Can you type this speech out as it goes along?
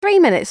3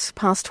 minutes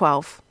past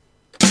 12.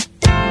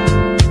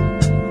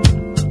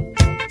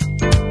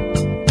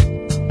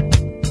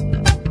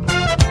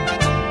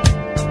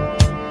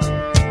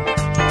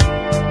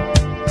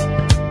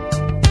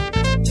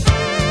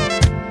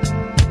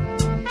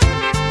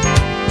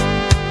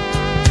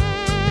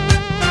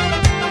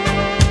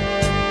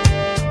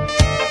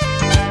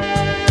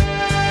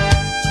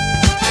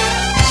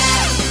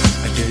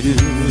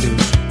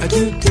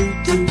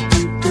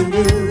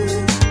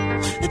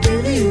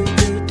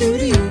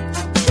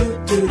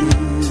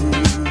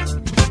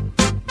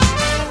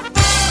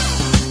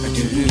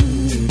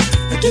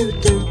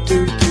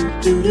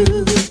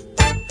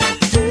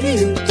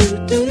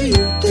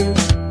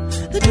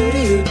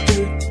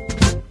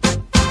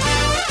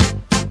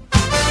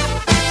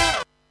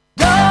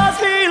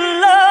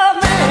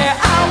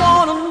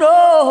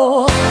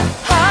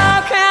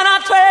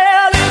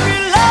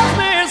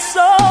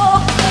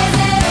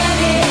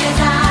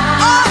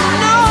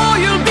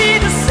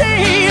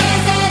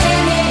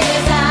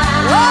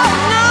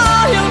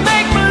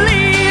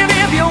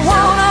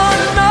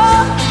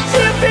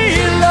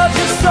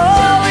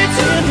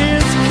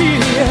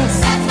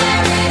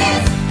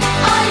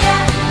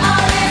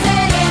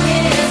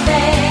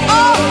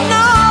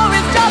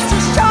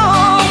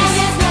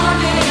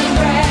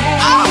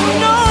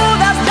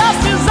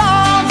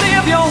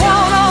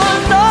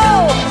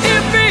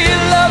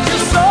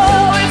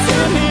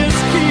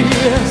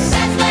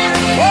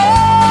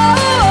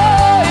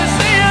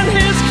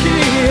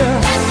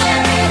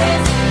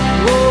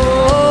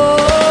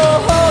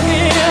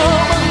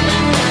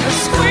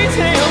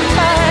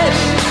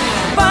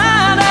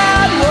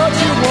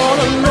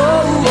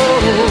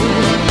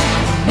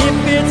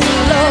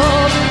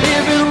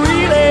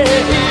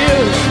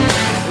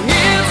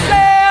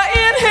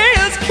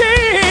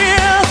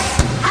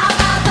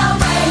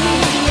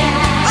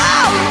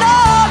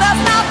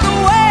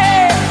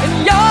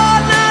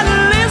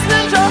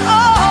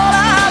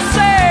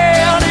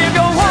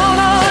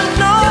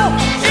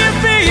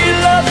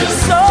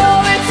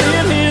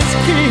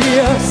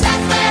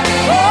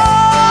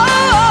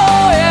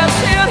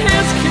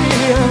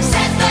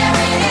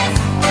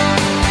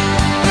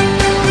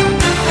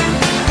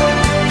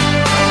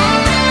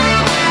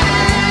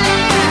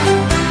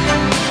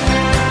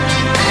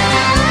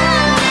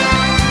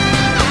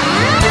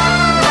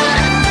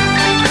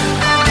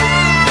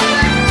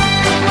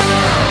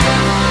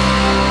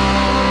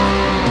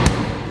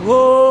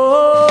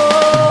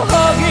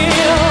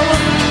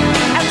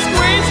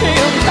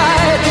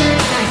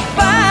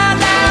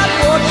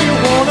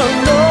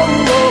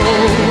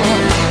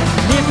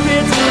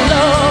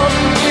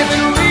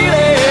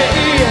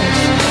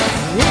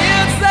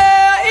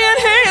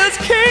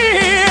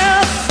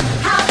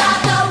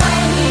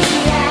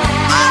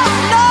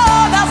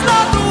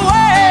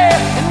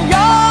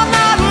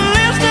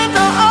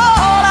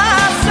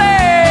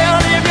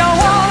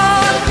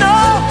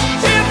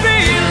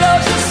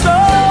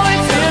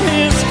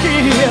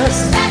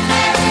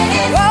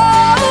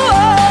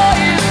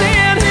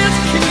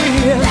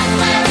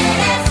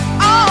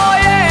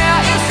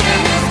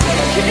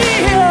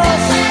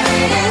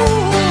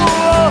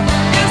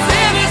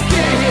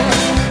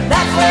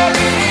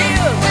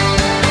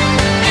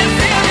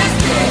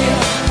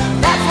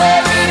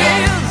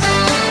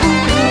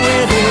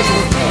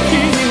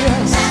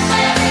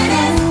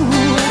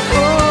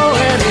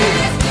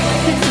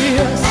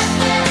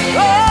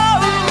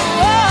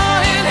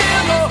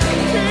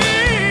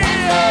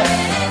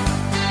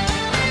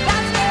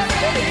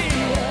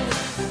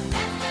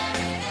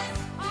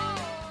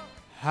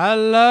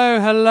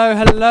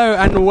 Hello,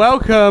 and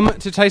welcome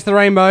to Taste the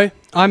Rainbow.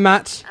 I'm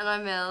Matt. And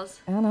I'm Milz.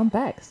 And I'm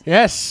Bex.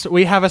 Yes,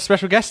 we have a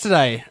special guest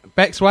today,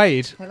 Bex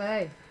Wade.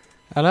 Hello.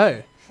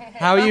 Hello.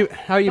 How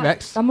are you,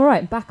 Bex? I'm all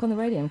right. Back on the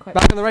radio. I'm quite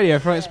back on the radio.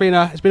 It's been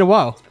a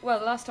while. Well,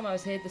 the last time I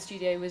was here, the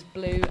studio was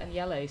blue and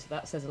yellow, so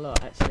that says a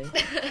lot, actually.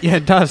 Yeah,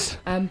 it does.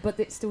 But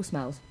it still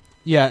smells.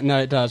 Yeah, no,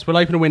 it does. We'll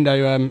open a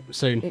window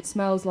soon. It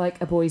smells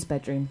like a boy's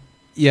bedroom.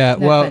 Yeah,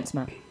 no offense,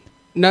 Matt.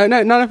 No,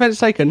 none offence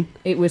taken.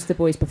 It was the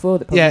boys before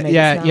that probably made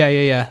it smell.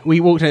 Yeah.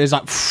 We walked in, it was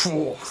like...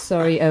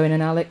 Sorry, Owen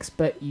and Alex,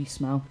 but you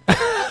smell. No,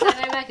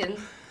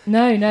 Megan?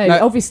 No.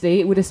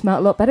 Obviously, it would have smelled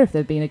a lot better if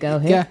there'd been a girl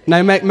here. Yeah,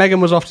 no,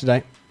 Megan was off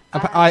today.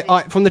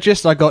 I from the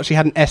gist I got, she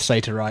had an essay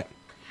to write.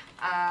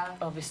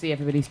 Obviously,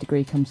 everybody's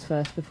degree comes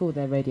first before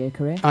their radio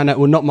career. I know,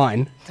 well, not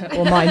mine.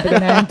 Or mine,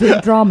 but I'm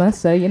doing drama,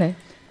 so, you know.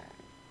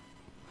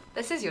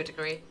 This is your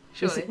degree,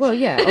 surely. Well,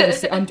 yeah,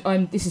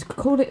 obviously,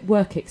 call it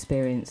work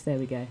experience. There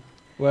we go.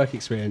 Work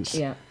experience.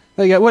 Yeah.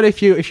 There you go. Well, if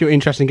you're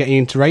interested in getting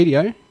into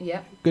radio,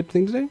 yeah, good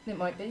thing to do. It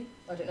might be.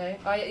 I don't know.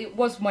 It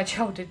was my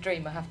childhood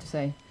dream, I have to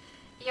say.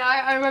 Yeah,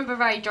 I remember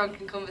very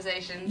drunken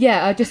conversations.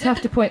 Yeah, I just have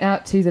to point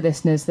out to the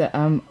listeners that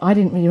I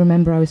didn't really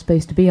remember I was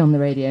supposed to be on the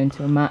radio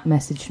until Matt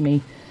messaged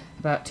me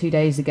about 2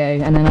 days ago,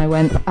 and then I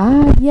went,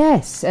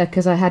 yes,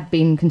 because I had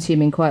been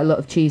consuming quite a lot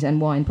of cheese and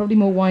wine, probably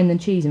more wine than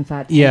cheese, in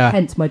fact. Yeah.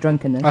 Hence my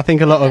drunkenness. I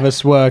think a lot of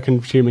us were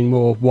consuming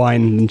more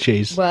wine than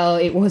cheese Well,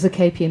 it was a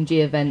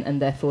KPMG event,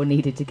 and therefore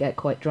needed to get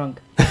quite drunk.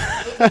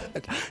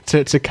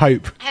 to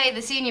cope. Hey,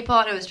 the senior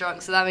partner was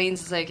drunk, so that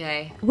means it's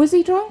okay. Was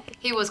he drunk?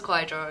 He was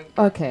quite drunk.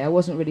 Okay, I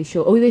wasn't really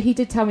sure. Although he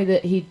did tell me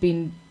that he'd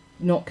been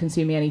not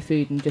consuming any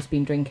food and just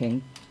been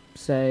drinking.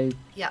 So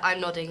Yeah,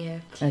 I'm nodding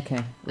here. okay,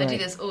 I do right.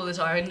 this all the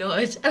time. I nod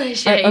and I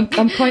shake.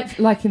 I'm quite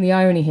liking the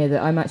irony here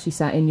that I'm actually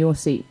sat in your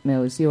seat,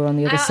 Milz. You're on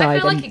the other I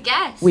side, feel and like a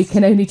guest. we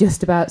can only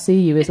just about see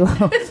you as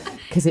well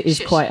because it is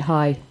Shush. quite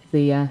high.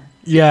 The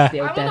Yeah, the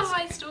old I'm on a desk.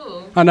 high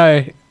stool. I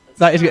know.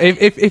 That is.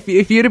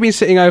 If you'd have been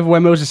sitting over where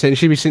Mills is sitting,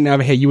 she'd be sitting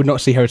over here. You would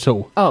not see her at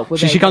all. Oh, well,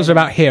 she there you comes go.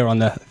 about here on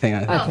the thing. I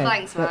think. Oh, Okay,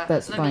 thanks, Matt.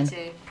 that's Lovely fine.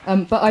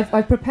 too. But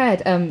I've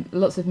prepared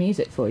lots of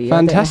music for you.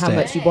 Fantastic. I don't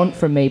know how much you want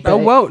from me, but Oh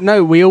well,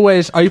 no. We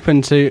always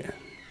open to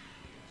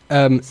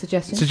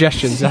suggestions.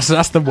 suggestions.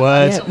 That's the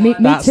word. Yeah, me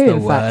That's too, the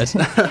in word.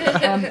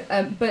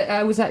 fact. But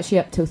I was actually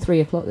up till 3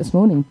 o'clock this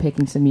morning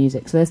picking some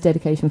music, so there's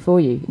dedication for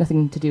you.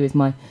 Nothing to do with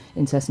my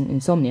incessant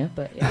insomnia,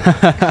 but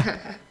yeah.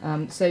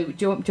 So do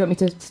you want me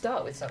to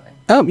start with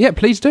something? Yeah,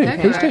 please do.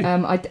 Okay. Please do.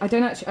 I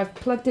don't actually. I've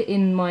plugged it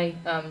in my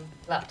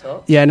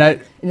laptop Yeah, no.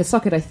 in the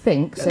socket, I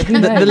think. So who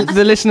knows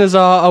The listeners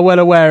are well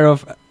aware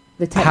of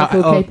the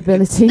technical how-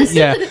 capabilities?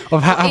 yeah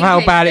of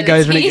how bad it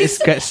goes when it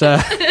gets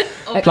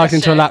plugged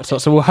into a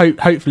laptop. So we'll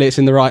hopefully it's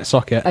in the right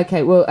socket.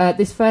 Okay, well,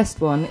 this first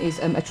one is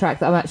a track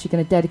that I'm actually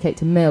going to dedicate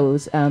to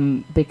Milz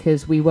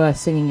because we were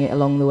singing it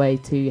along the way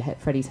to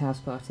Freddie's house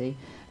party.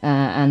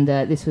 And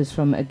this was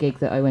from a gig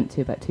that I went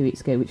to about 2 weeks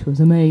ago, which was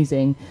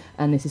amazing.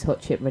 And this is Hot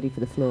Chip, Ready for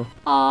the Floor.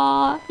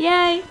 Aw,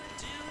 yay.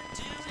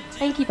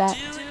 Thank you, Bex.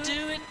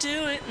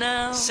 Do it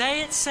now.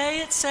 Say it, say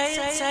it, say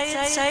it, say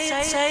it,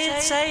 say it, say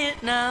it, say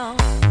it now.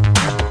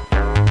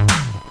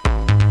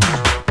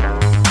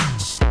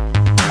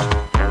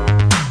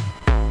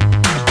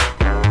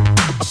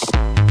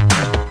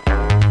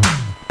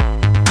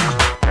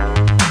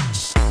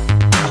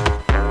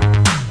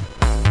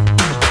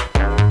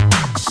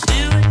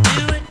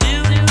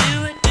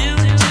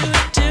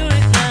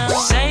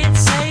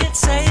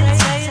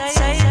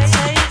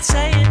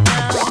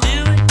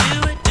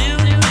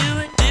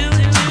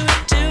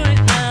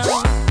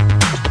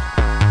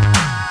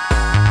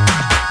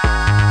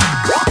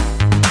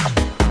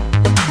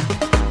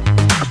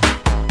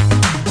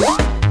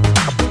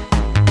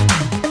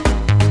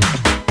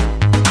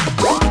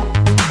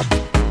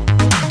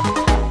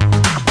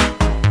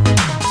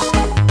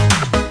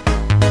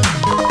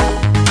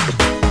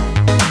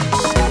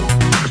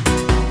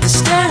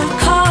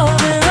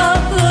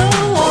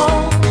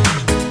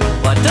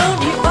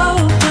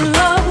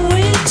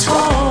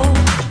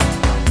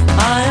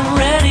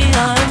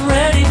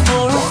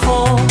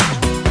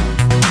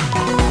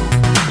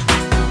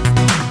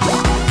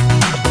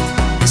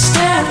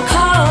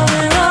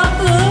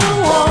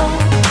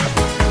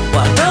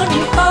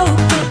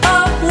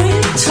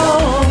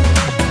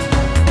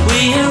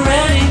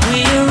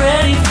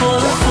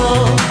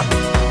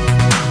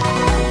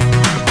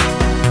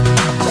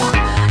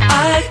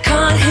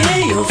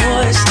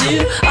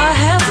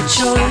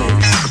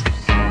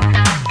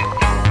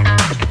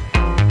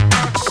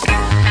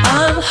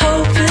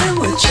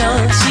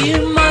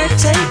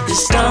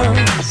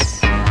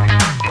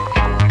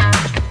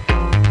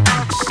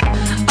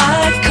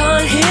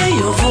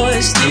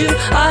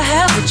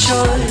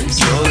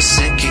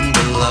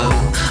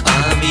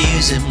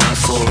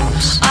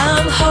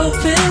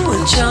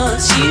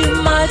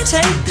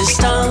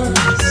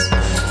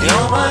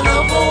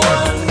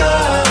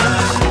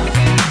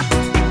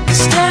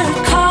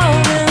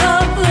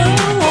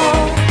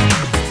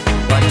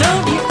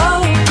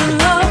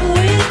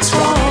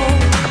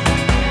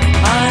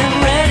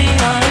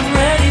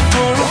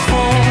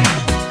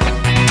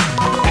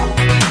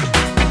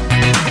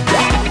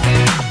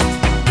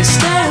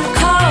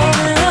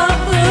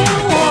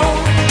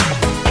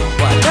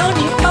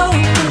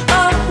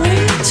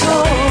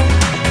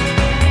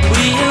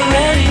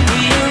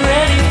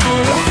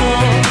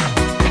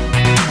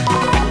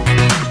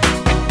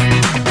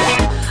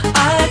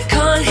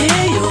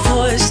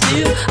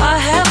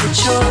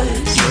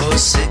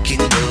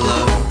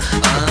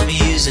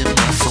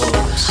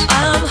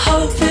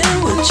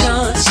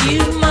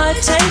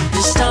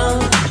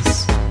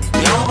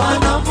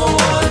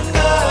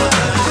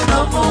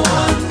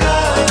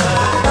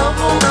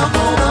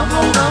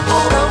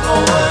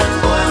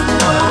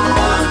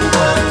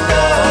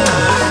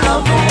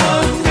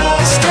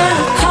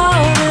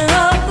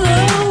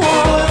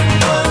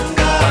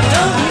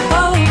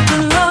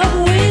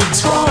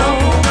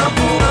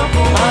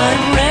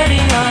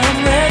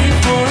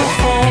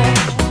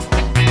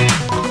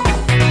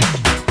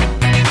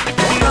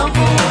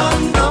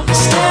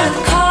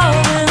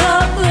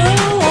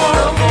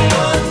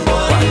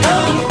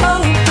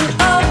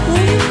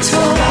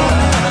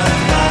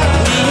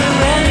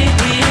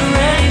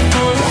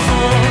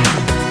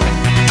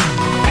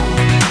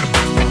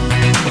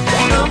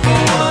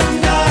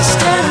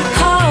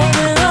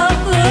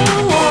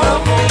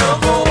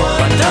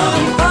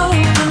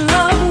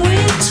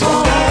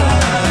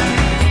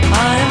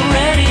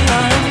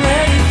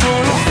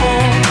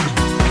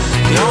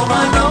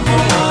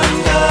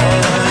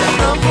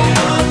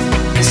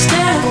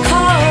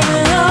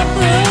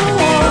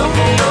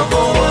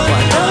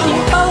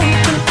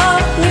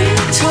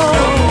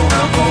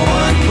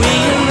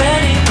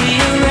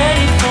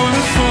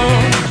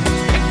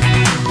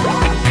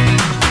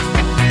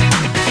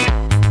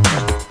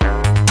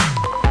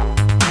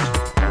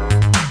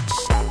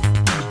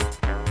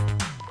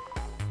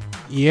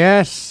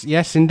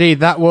 Yes, indeed.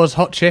 That was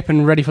Hot Chip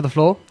and Ready for the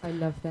Floor. I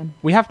love them.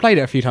 We have played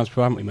it a few times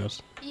before, haven't we,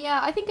 Mills? Yeah,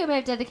 I think I may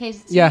have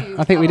dedicated to Yeah, you.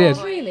 I think we did.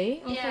 Oh,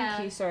 really? Oh, Yeah.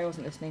 thank you. Sorry, I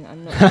wasn't listening.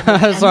 I'm not.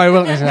 Sorry, I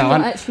wasn't listening to that I'm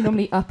one. not actually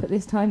normally up at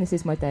this time. This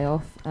is my day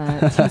off.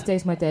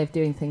 Tuesday's my day of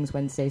doing things.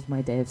 Wednesday's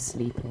my day of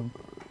sleeping.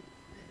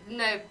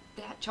 No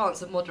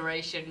chance of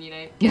moderation,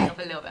 getting up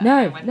a little bit.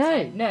 No.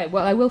 Wednesday.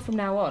 Well, I will from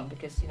now on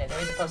because there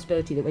is a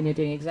possibility that when you're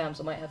doing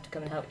exams, I might have to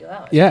come and help you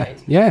out. Yeah.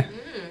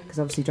 Because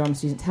obviously drama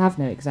students have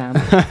no exam.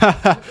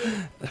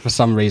 For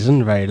some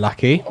reason, very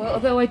lucky.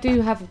 Although I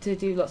do have to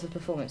do lots of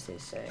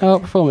performances. So. Oh,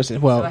 performances.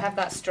 So I Well, have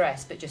that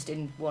stress, but just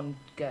in one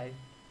go.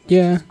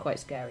 yeah. It's quite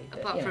scary.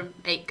 But, Apart from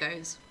 8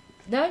 goes.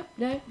 No.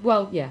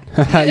 Well, yeah.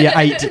 Yeah,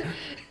 8.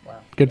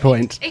 Well, Good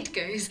point. 8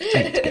 goes.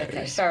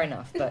 okay, fair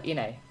enough. But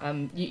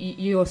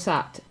you're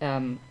sat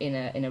in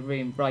a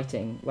room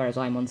writing, whereas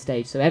I'm on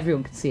stage, so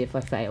everyone can see if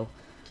I fail.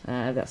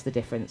 That's the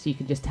difference. You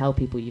can just tell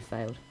people you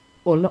failed,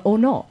 or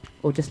not,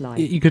 or just lie.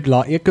 You could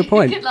lie. Yeah, good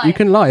point. could lie. You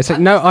can lie. It's like,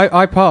 no,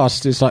 I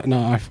passed. It's like, no,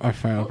 I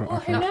failed. Well, I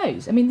who failed.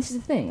 knows? I mean, this is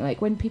the thing.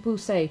 Like when people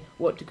say,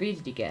 "What degree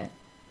did you get?"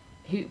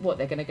 They're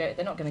going to go?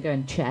 They're not going to go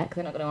and check.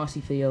 They're not going to ask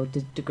you for your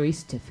degree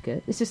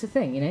certificate. It's just the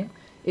thing,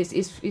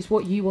 It's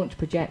what you want to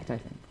project. I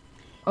think.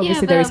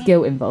 Obviously, there is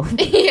guilt involved.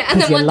 Yeah, and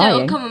then you're one day it'll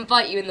lying. come and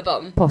bite you in the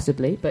bum.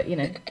 Possibly, but you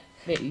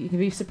can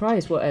be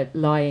surprised what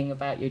lying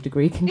about your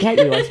degree can get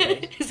you. I suppose.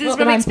 Is this Not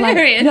from that I'm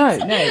experience? No,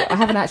 I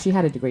haven't actually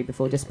had a degree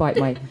before, despite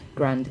my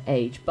grand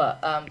age. But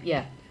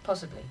yeah,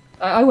 possibly.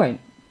 I won't.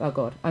 Oh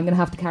God, I'm going to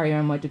have to carry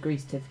around my degree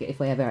certificate if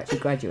I ever actually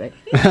graduate,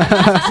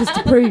 just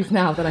to prove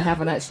now that I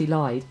haven't actually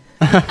lied.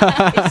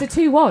 It's a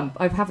 2-1.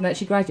 I haven't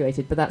actually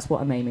graduated, but that's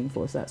what I'm aiming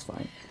for, so that's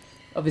fine.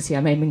 Obviously,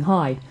 I'm aiming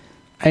high.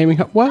 Aiming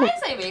high. Well, That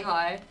is aiming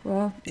high.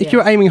 Well, if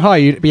you're aiming high,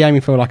 you'd be aiming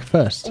for like a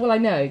first. Well, I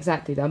know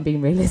exactly that. I'm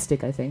being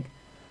realistic. I think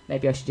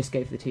maybe I should just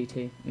go for the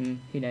 2-2.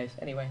 Who knows?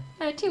 Anyway,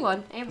 No,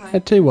 2-1. Aim high.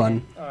 A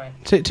 2-1. all right.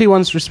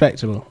 2-1's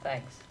respectable.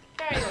 Thanks.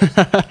 Very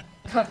much.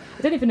 I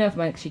don't even know if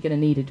I'm actually going to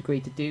need a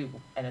degree to do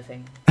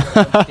anything.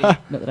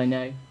 Not that I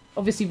know.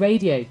 Obviously,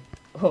 radio,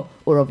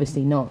 or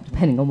obviously not,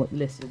 depending on what the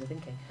listeners are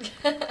thinking.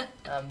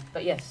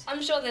 But yes,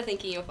 I'm sure they're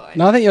thinking you're fine.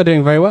 No, I think you're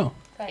doing very well.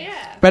 thanks.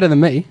 Yeah. Better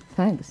than me.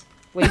 Thanks.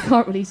 Well, you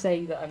can't really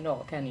say that I'm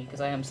not, can you?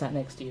 Because I am sat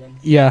next to you and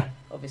Yeah,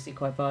 obviously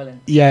quite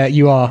violent.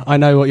 you are. I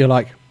know what you're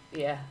like.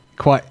 Yeah.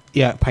 Quite,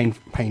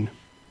 pain.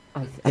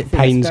 I It think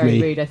pains that's very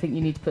me. rude. I think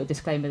you need to put a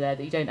disclaimer there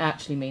that you don't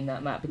actually mean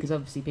that, Matt, because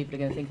obviously people are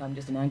going to think I'm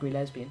just an angry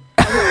lesbian.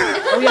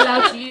 Are we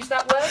allowed to use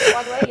that word,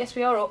 by the way? Yes,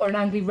 we are. Or an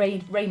angry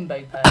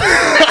rainbow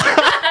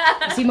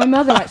person. See, my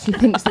mother actually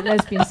thinks that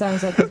lesbian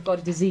sounds like I've got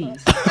a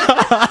disease.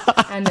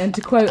 And then to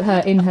quote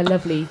her in her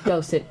lovely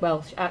dulcet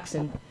Welsh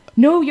accent,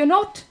 "No, you're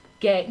not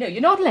gay. No,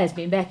 you're not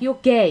lesbian, Becky. You're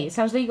gay. It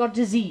sounds like you got a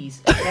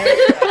disease." Okay?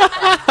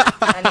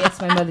 And yes,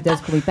 my mother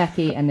does call me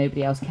Becky, and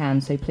nobody else can.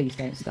 So please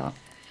don't start,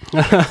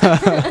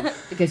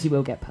 because you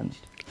will get punched.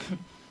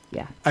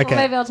 Yeah. Well, Okay.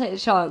 maybe I'll take the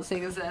chance.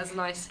 Seeing as there's a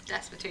nice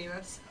desk between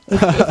us.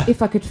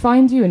 If I could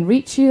find you and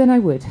reach you, then I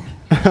would.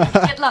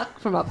 Good luck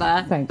from up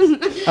there. Thanks.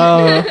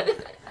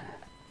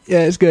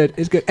 Yeah, it's good.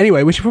 It's good.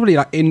 Anyway, we should probably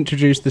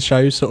introduce the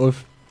show, sort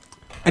of.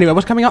 Anyway,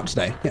 what's coming up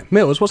today? Yeah,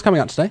 Mills, what's coming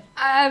up today?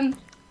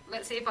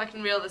 Let's see if I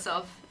can reel this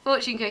off.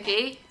 Fortune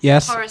cookie.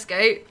 Yes.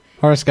 Horoscope.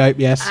 Horoscope.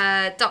 Yes.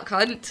 Duck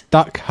hunt.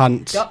 Duck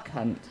hunt. Duck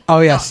hunt. Oh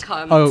yes. Duck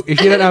hunt. Oh,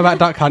 if you don't know about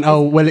duck hunt,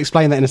 we'll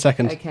explain that in a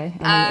second. Okay,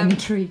 I'm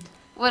intrigued.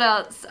 What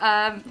else?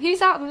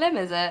 Who's out on the limb?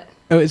 Is it?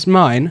 Oh, it's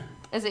mine.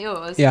 Is it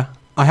yours? Yeah,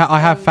 I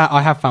have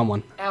found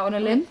one. Out on a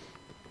limb?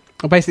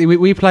 Well, basically,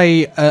 we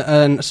play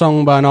a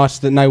song by an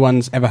artist that no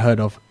one's ever heard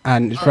of,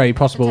 and it's very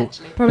possible.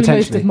 Potentially. Probably most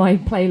Potentially. of my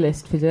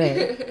playlist for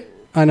today.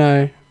 I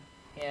know.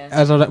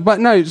 Yeah.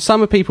 But no,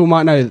 some people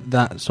might know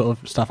that sort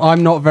of stuff.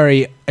 I'm not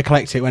very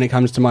eclectic when it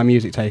comes to my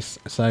music tastes,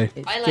 so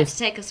It's I like to just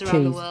take us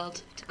around the cheese.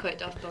 world, to quote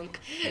Daft Punk.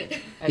 yeah,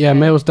 okay.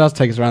 Mills does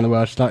take us around the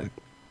world. She's like,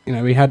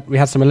 we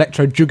had some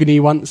electro juggany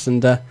once,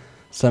 and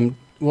some.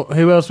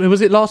 Who else? Who was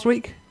it last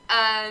week?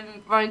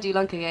 Ryan D.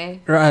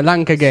 Lankagay.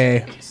 Lanka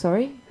Gay.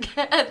 Sorry?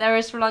 There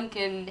is Sri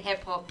Lankan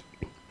hip hop.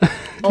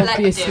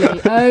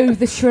 Obviously. Oh,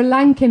 the Sri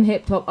Lankan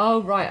hip hop.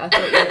 Oh, right. I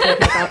thought you were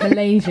talking about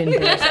Malaysian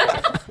hip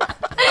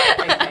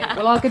okay.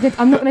 Well,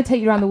 I'm not going to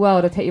take you around the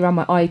world. I'll take you around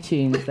my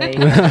iTunes. There you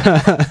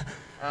go.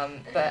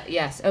 But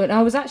yes. Oh, and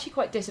I was actually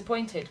quite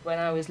disappointed when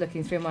I was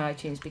looking through my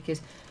iTunes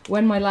because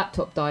when my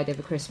laptop died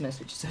over Christmas,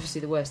 which is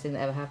obviously the worst thing that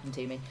ever happened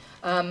to me,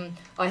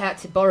 I had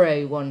to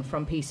borrow one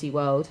from PC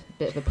World.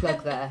 Bit of a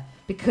plug there.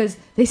 Because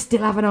they still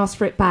haven't asked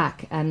for it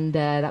back, and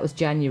that was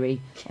January,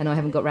 and I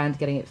haven't got round to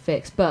getting it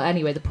fixed. But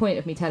anyway, the point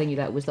of me telling you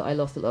that was that I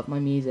lost a lot of my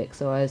music,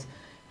 so I was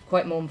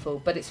quite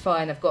mournful. But it's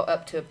fine. I've got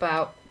up to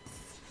about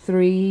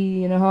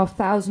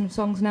 3,500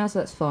 songs now, so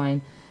that's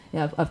fine.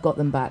 Yeah, I've got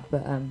them back,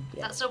 but yeah.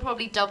 That's still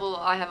probably double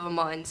what I have on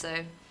mine, so...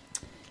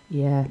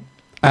 Yeah,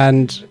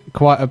 And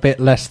quite a bit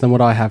less than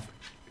what I have.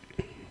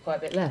 quite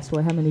a bit less.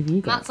 Well, how many have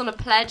you got? Matt's on a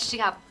pledge to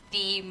have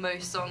the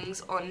most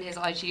songs on his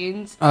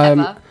iTunes Um,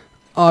 ever.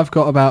 I've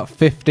got about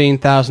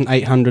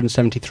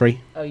 15,873.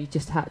 Oh, you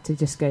just had to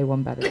just go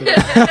one better.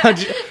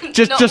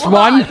 just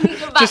one.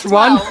 Just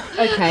one.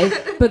 Okay,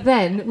 but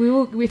then we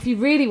will. If you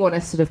really want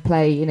to sort of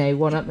play,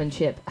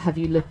 one-upmanship, have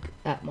you look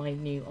at my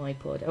new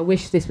iPod? I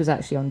wish this was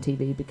actually on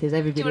TV because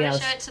everybody Do you want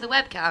else. to show it to the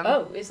webcam?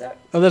 Oh, is that?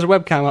 Oh, there's a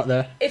webcam up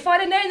there. If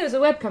I'd have known there was a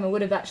webcam, I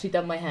would have actually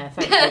done my hair.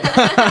 Thank you.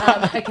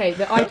 Okay,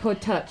 the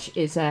iPod Touch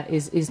is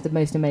the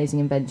most amazing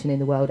invention in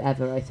the world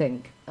ever, I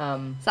think.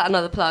 Is that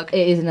another plug?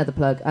 It is another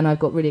plug, and I've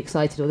got really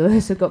excited, although I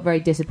also got very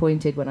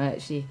disappointed when I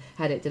actually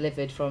had it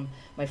delivered from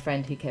my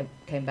friend who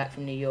came back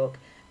from New York,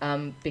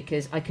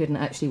 because I couldn't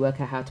actually work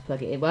out how to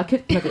plug it in. Well, I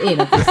could plug it in,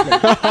 obviously,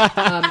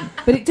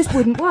 but it just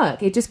wouldn't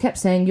work. It just kept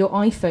saying, your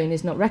iPhone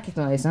is not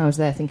recognised, and I was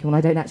there thinking, well,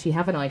 I don't actually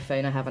have an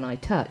iPhone, I have an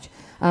iTouch.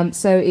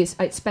 So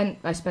I spent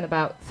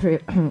about 3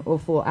 or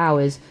 4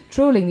 hours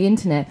trawling the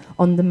internet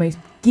on the most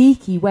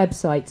geeky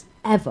websites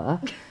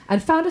ever,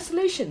 and found a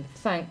solution,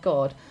 thank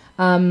God.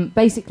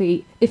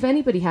 Basically, if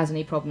anybody has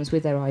any problems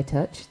with their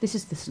iTouch, this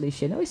is the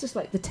solution. Oh, it's just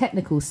like the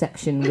technical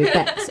section with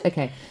Bex.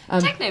 Okay.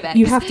 Techno-Bex.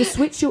 You have to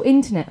switch your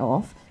internet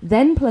off,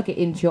 then plug it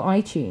into your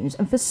iTunes,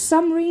 and for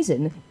some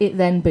reason, it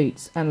then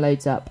boots and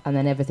loads up, and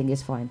then everything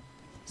is fine.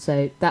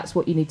 So that's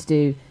what you need to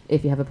do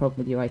if you have a problem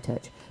with your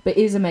iTouch. But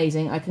it is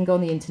amazing. I can go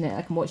on the internet,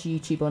 I can watch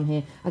YouTube on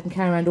here, I can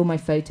carry around all my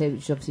photos,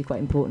 which is obviously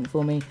quite important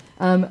for me.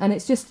 And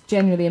it's just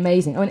genuinely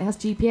amazing. Oh, and it has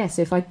GPS,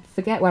 so if I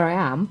forget where I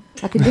am,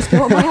 I can just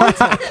go on my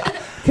iTouch.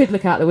 Could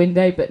look out the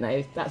window, but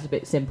no, that's a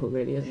bit simple,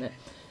 really, isn't it?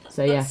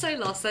 So yeah, that's so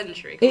last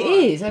century. It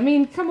is. I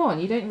mean, come on,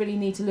 you don't really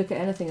need to look at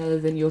anything other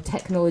than your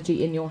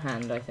technology in your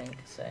hand, I think.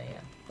 So yeah,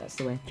 that's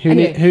the way.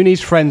 Who needs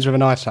friends with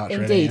an iTouch?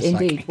 Indeed, really?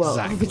 indeed. Well,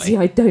 exactly. obviously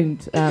I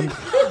don't.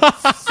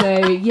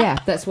 So yeah,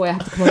 that's why I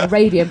have to come on the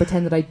radio and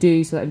pretend that I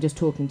do, so that I'm just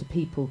talking to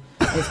people.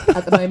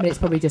 At the moment, it's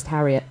probably just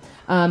Harriet.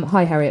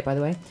 Hi, Harriet, by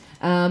the way.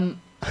 Yeah,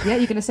 you're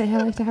going to say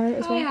hello to Harriet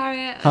as well? Hi,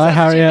 Harriet. Hi,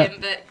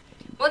 Harriet. But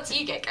once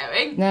you get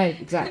going. No,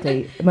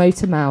 exactly.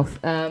 Motor mouth.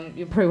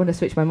 You probably want to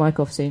switch my mic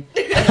off soon.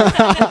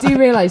 I do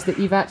realise that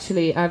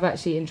I've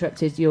actually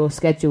interrupted your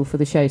schedule for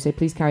the show, so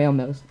please carry on,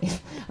 Milz.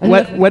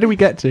 Where do we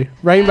get to?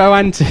 Rainbow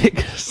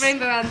Antics.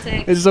 Rainbow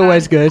Antics. It's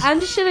always good.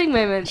 And a shilling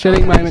moment.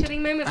 Shilling moment.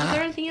 Shilling moment. Was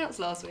there anything else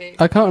last week?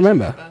 I can't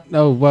remember.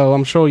 Oh, well,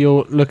 I'm sure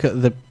you'll look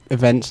at the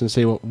events and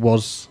see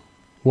what's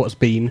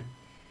been.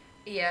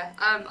 Yeah,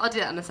 I'll do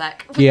that in a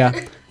sec.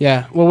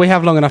 Yeah. Well, we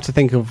have long enough to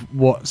think of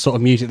what sort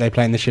of music they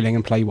play in the shilling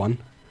and play one.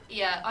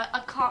 Yeah,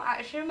 I can't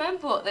actually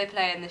remember what they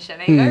play in the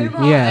shilling. Oh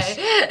my. Yes.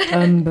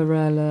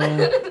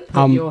 Umbrella.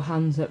 Put your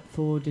hands up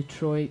for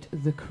Detroit.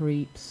 The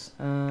Creeps.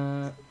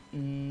 I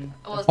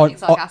was being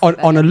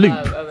sarcastic on a loop.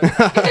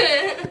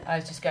 I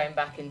was just going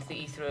back into the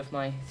ether of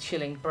my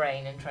shilling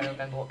brain and trying to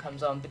remember what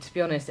comes on. But to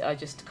be honest, I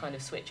just kind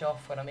of switch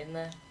off when I'm in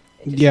there.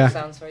 It just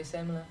sounds very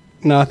similar.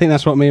 No, I think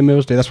that's what me and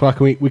Milz do. That's why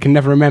we can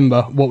never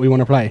remember what we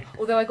want to play.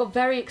 Although I got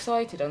very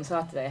excited on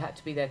Saturday. I had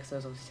to be there because I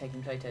was obviously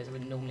taking photos. I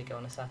wouldn't normally go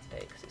on a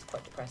Saturday because it's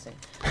quite depressing.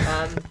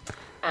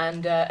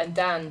 And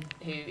Dan,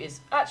 who is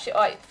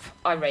actually,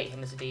 I rate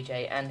him as a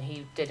DJ, and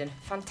he did a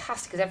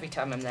fantastic, because every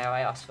time I'm there I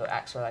ask for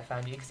Axwell I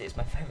Found You, because it's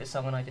my favourite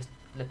song, and I just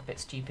look a bit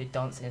stupid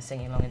dancing and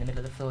singing along in the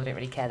middle of the floor. I don't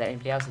really care that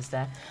anybody else is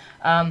there.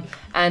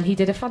 And he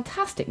did a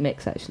fantastic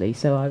mix, actually,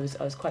 so I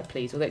was quite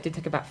pleased, although it did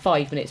take about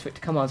 5 minutes for it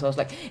to come on, so I was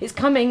like, it's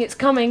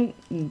coming.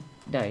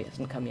 No, it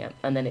hasn't come yet.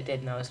 And then it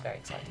did, and I was very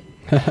excited.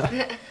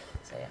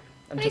 So yeah,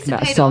 I'm talking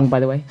about a song, by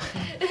the way.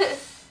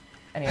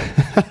 Anyway.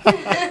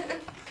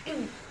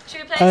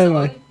 Should we play a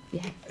song?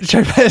 Yeah.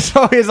 Should we play a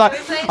song? It's like,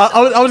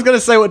 I was going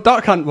to say what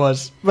Duck Hunt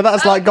was, but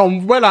that's like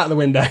gone well out the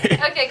window.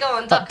 Okay, go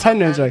on, Duck Hunt. 10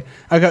 minutes away.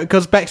 Okay,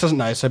 because Bex doesn't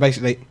know, so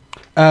basically,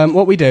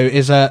 what we do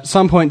is at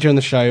some point during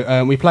the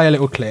show, we play a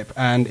little clip,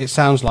 and it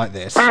sounds like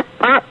this.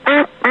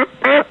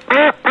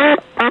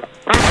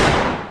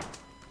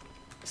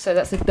 So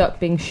that's a duck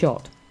being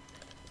shot.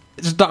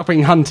 It's a duck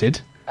being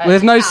hunted.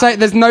 There's no saying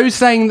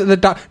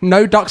that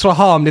no ducks were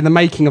harmed in the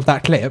making of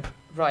that clip.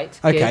 Right.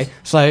 Okay. Good.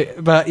 So,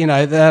 but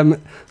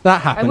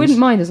that happens. I wouldn't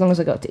mind as long as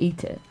I got to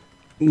eat it.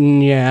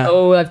 Yeah.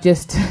 Oh, I've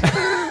just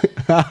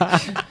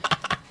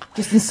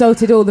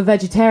insulted all the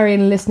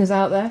vegetarian listeners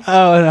out there.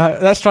 Oh no,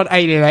 let's try to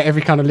alienate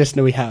every kind of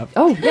listener we have.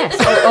 Oh yes.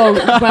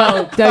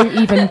 Well, don't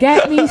even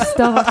get me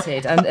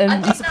started. And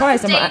I'm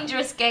surprised. That's a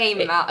dangerous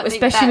game, Matt.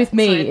 Especially with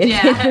me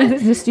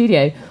in the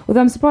studio.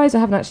 Although I'm surprised I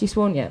haven't actually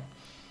sworn yet.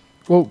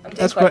 Well,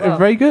 that's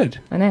very good.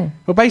 I know.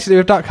 Well, basically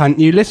with Duck Hunt,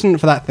 you listen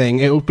for that thing.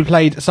 It will be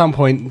played at some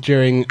point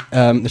during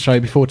the show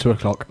before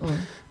 2:00,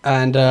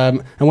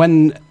 and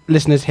when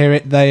listeners hear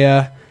it,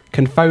 they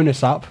can phone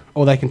us up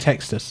or they can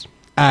text us,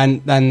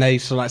 and then they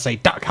sort of like say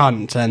Duck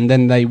Hunt, and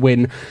then they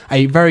win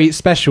a very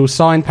special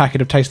signed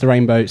packet of Taste the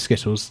Rainbow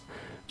Skittles.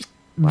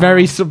 Wow.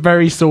 Very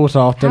sought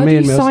after. How do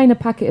you sign a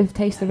packet of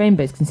Taste the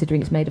Rainbows,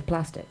 considering it's made of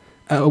plastic?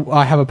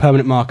 I have a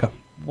permanent marker.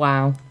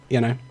 Wow.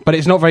 But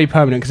it's not very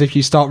permanent, because if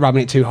you start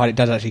rubbing it too hard, it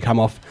does actually come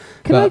off.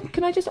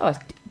 Can I just ask,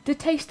 the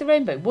Taste the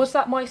Rainbow, was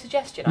that my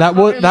suggestion? That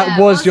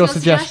was your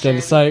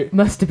suggestion. So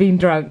must have been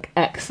drunk.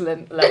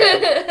 Excellent. Love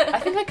it. I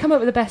think I come up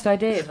with the best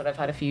ideas when I've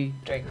had a few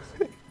drinks.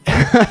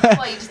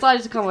 Well, you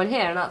decided to come on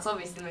here, and that's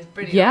obviously the most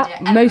brilliant idea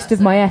ever, most of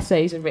my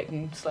essays are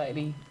written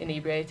slightly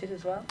inebriated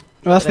as well.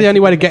 Well, that's the only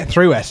way to get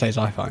through essays,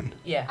 I find.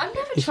 Yeah. I've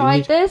never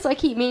tried this. I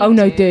keep meaning Oh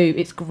no, to. do.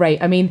 It's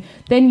great. I mean,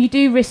 then you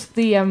do risk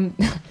the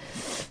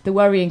the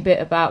worrying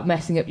bit about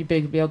messing up your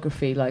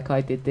bibliography like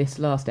I did this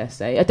last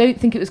essay. I don't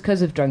think it was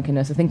because of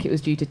drunkenness. I think it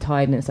was due to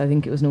tiredness. I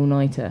think it was an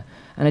all-nighter.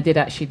 And I did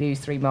actually lose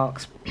 3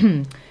 marks,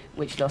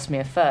 which lost me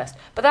a first.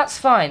 But that's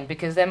fine,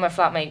 because then my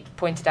flatmate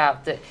pointed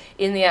out that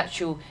in the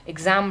actual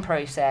exam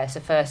process,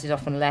 a first is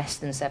often less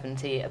than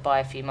 70 by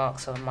a few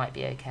marks, so I might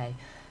be okay.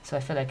 So I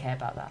feel okay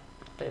about that.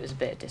 But it was a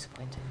bit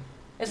disappointing.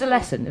 It's a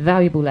lesson, a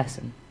valuable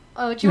lesson.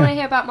 Oh, do you want to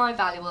hear about my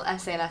valuable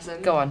essay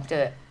lesson? Go on, do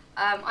it.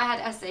 I had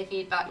essay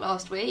feedback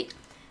last week.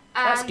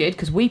 That's good,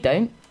 because we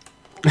don't.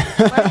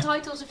 We're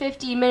entitled to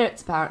 15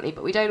 minutes, apparently,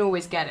 but we don't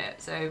always get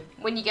it. So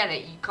when you get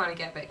it, you kind of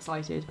get a bit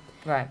excited.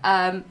 Right.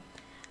 And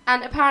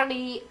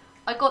apparently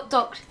I got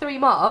docked 3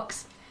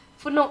 marks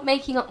for not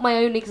making up my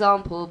own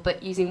example,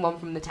 but using one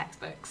from the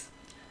textbooks.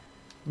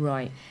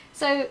 Right.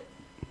 So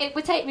it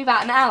would take me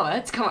about an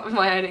hour to come up with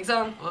my own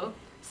example.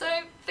 So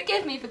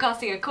forgive me for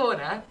cutting a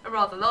corner, a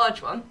rather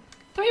large one.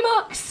 3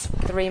 marks.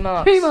 3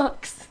 marks. 3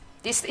 marks.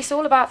 It's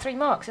all about 3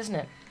 marks, isn't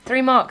it?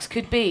 3 marks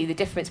could be the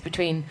difference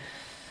between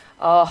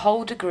our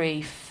whole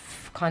degree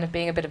kind of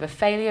being a bit of a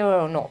failure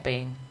or not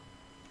being.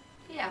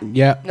 Yeah.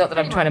 Yeah. Not that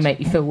I'm trying to make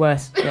you feel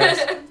worse.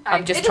 Yes.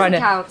 I'm just it trying to.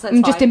 count, so it's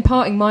I'm just fine.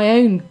 imparting my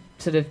own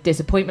sort of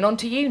disappointment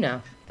onto you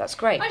now. That's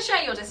great. I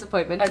share your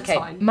disappointment. Okay, It's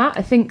fine. Matt,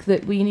 I think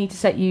that we need to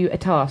set you a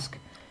task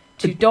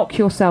to dock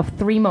yourself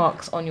 3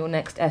 marks on your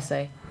next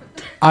essay.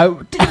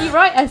 Do you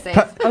write essays?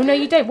 Oh no,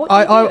 you don't. What do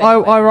you do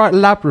I write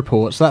lab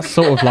reports. That's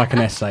sort of like an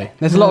essay.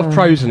 There's a lot of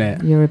prose in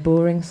it. You're a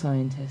boring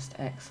scientist.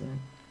 Excellent.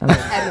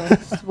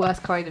 MS,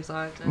 worst kind of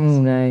scientist.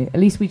 Oh no. At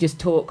least we just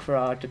talk for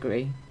our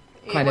degree.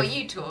 Yeah, well,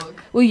 you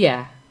talk. Well,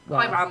 yeah. Well,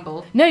 I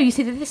ramble. No, you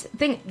see,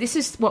 this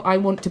is what I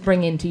want to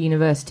bring into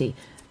university.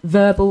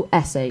 Verbal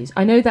essays.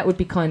 I know that would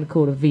be kind of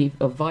called a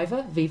viva.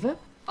 Viva. Viva.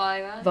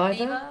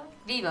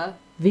 Viva.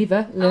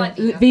 Viva. I like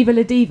Viva. Viva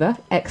la Diva.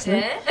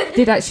 Excellent.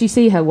 Did actually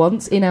see her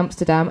once in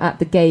Amsterdam at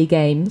the Gay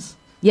Games.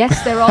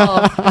 Yes, there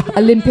are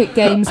Olympic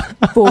Games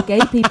for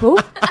gay people.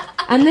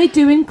 And they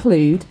do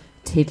include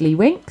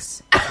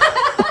tiddlywinks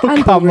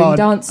and come ballroom on.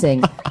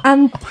 dancing.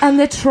 And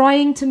they're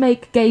trying to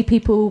make gay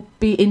people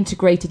be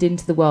integrated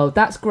into the world.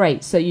 That's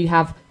great. So you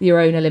have your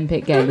own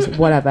Olympic Games,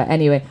 whatever.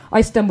 Anyway,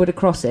 I stumbled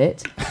across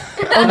it.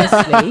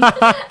 Honestly,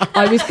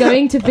 I was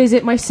going to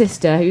visit my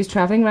sister who's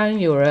travelling around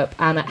Europe,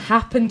 and it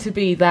happened to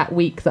be that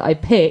week that I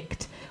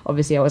picked.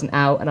 Obviously, I wasn't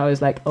out, and I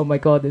was like, oh my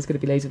God, there's going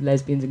to be loads of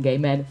lesbians and gay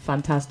men.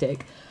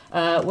 Fantastic.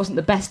 Wasn't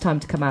the best time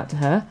to come out to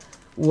her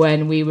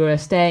when we were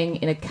staying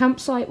in a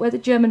campsite where the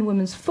German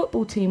women's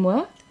football team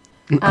were.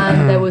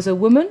 And there was a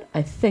woman,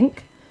 I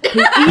think, who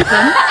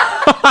even,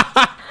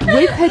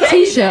 with her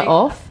T-shirt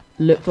off,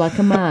 looked like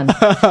a man.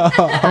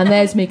 And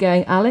there's me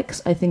going,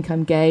 Alex, I think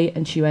I'm gay.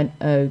 And she went,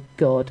 oh,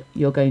 God,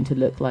 you're going to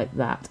look like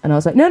that. And I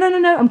was like, no,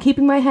 I'm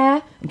keeping my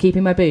hair. I'm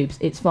keeping my boobs.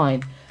 It's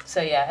fine.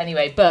 So, yeah,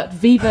 anyway, but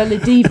Viva la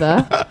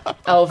Diva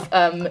of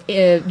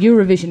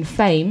Eurovision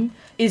fame,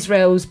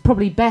 Israel's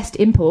probably best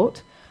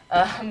import.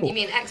 You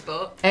mean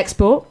export?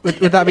 Export. Would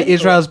that be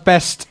Israel's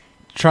best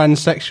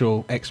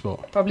transsexual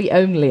export? Probably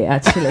only,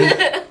 actually.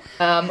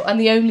 And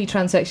the only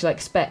transsexual I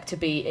expect to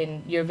be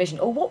in Eurovision.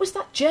 Oh, what was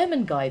that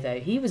German guy, though?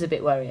 He was a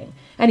bit worrying.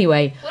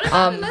 Anyway. What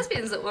about the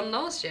lesbians that won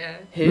last year?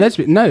 Who?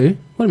 Lesbian? No.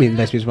 What do you mean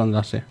lesbians won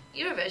last year?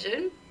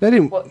 Eurovision? They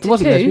didn't. What, It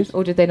wasn't 2? lesbians.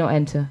 Or did they not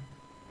enter?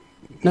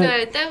 No.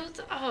 No, there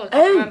was. Oh, I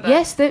can't remember.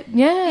 Yes, yeah.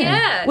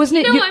 Yeah, Wasn't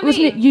you it? know what I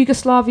Wasn't it mean.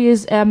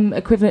 Yugoslavia's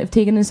equivalent of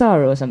Tegan and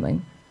Sara or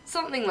something?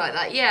 Something like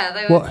that. Yeah,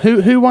 they were. What?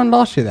 Who won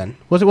last year then?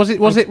 Was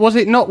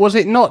it not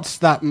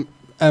that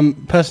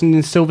person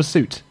in silver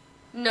suit?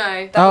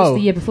 No. That was the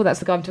year before. That's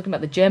the guy I'm talking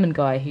about, the German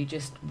guy who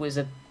just was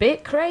a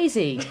bit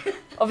crazy.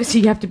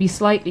 Obviously, you have to be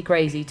slightly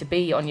crazy to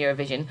be on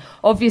Eurovision.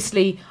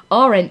 Obviously,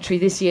 our entry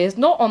this year is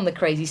not on the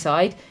crazy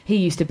side. He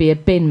used to be a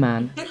bin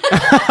man.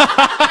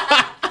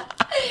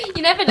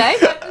 You never know.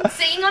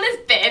 Sitting on his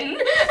bin.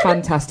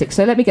 Fantastic.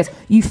 So let me guess.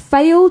 You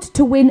failed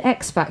to win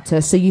X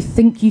Factor, so you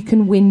think you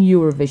can win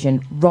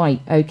Eurovision.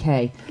 Right,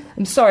 okay.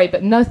 I'm sorry,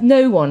 but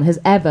no one has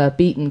ever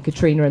beaten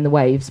Katrina and the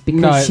Waves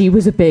because she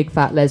was a big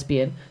fat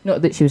lesbian.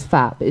 Not that she was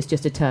fat, but it's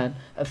just a turn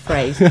of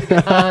phrase.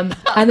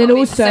 And then So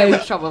also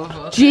much trouble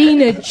before.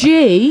 Gina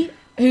G,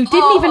 who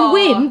didn't even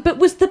win, but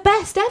was the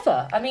best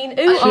ever. I mean,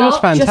 She was just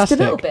a fantastic.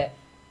 little bit.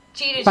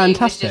 Gina G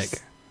Fantastic. was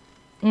just,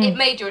 it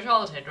made your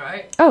childhood,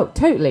 right? Oh,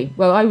 totally.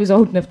 Well, I was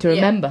old enough to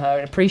remember her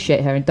and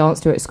appreciate her and dance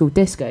to her at school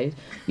discos.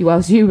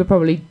 Whilst you were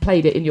probably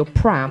played it in your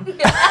pram.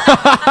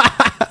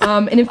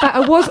 And in fact,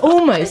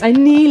 I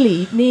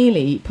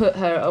nearly put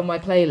her on my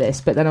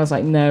playlist, but then I was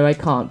like, no, I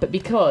can't. But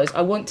because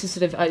I want to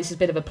sort of, this is a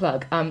bit of a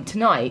plug,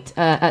 tonight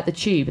at the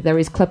Tube, there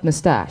is Club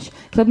Moustache.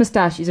 Club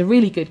Moustache is a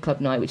really good club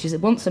night, which is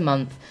once a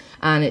month,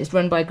 and it's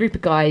run by a group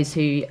of guys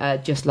who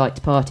just like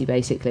to party,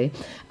 basically.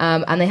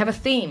 And they have a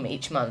theme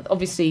each month.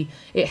 Obviously,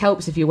 it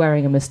helps if you're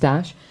wearing a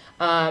moustache.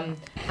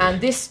 And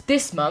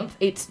this month,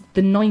 it's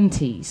the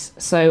 90s.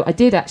 So I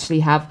did actually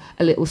have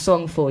a little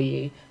song for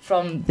you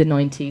from the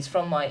 90s,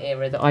 from my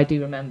era, that I do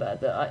remember.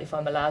 That if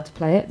I'm allowed to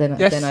play it, then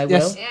I will.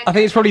 Yes. I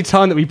think it's probably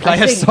time that we play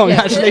a song,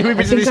 actually. We've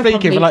been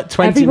speaking for like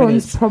 20 everyone's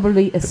minutes.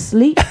 Probably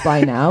asleep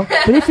by now.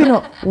 But if you're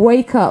not,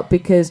 wake up,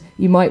 because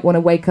you might want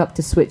to wake up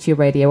to switch your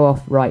radio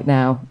off right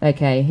now.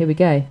 Okay, here we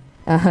go.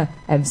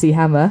 MC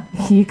Hammer,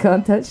 you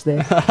can't touch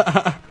this. You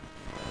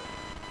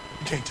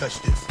can't touch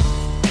this.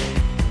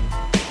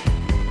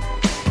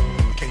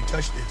 You can't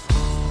touch this.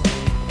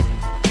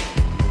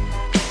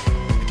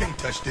 You can't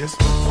touch this.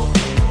 You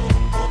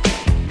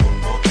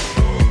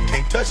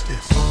can't touch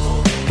this.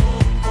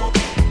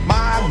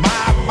 My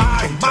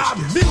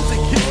music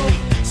hits me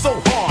so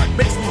hard,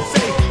 makes me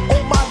say,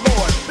 oh my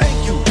Lord, thank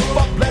you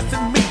for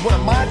blessing me. What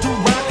am I to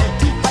rhyme and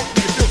to hype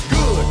me? It feels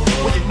good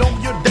when you know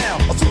you're down.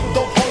 A super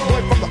dope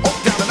homeboy from the Oak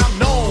Town, and I'm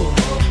known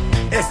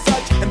as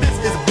such. And this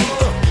is a beat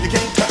you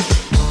can't touch.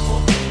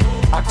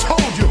 I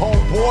told you,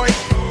 homeboy,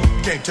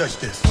 you can't touch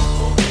this.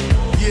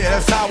 Yeah,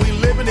 that's how we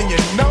living, and you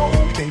know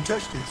you can't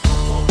touch this.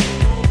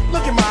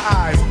 Look in my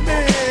eyes,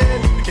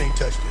 man, you can't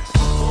touch this.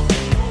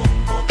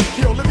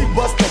 Yo, let me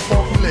bust the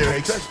funky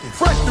lyrics.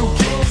 Fresh new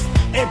kicks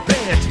and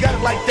bands, you got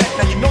it like that.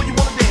 Now you know you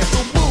wanna dance,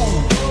 so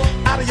move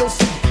out of your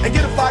seat and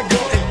get a fire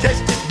girl and catch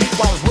this beat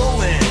while it's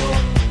rolling.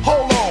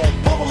 Hold on,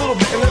 pump a little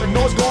bit and let the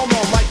noise go on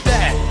like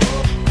that,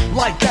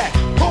 like that.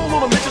 Hold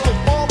on a minute, just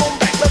fall on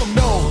back, let them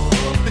know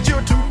that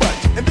you're too much,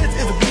 and this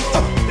is a beat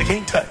they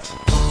can't touch.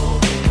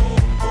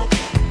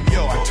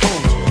 Yo, I told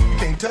you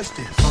can't touch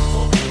this.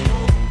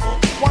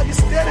 Why you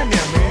standing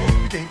there,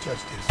 man? You can't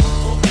touch this.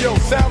 Yo,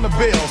 sound the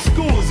bell,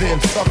 school is in,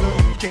 sucker.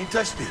 You can't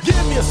touch this. Give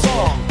me a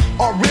song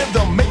or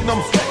rhythm, making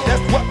them sweat.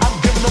 That's what I'm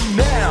giving them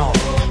now.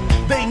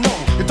 They know.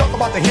 You talk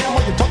about the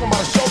hammer, you're talking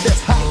about a show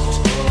that's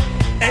hyped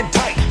and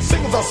tight.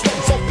 Singles are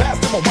sweating so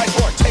fast, them a white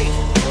or a tape.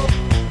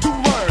 To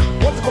learn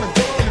what's it gonna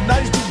take in the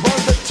 90s to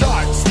burn the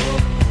charts.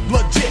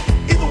 Legit.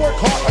 Either work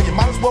hard or you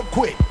might as well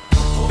quit.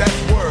 That's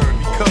word,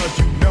 because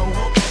you know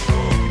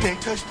you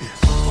can't touch this.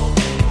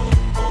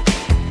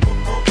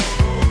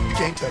 You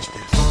can't touch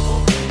this.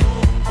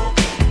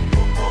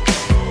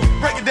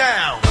 Break it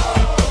down.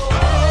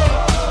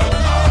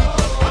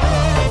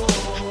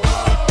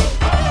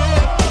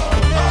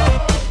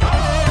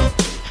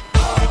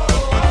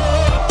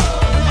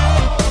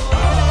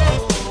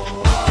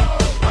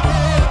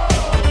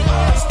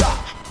 Stop.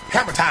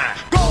 Hammer time.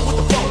 Go with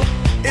the flow.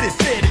 It is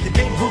said if you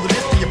can't groove to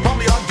this, then you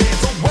probably are dead.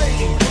 So wave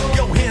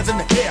your hands in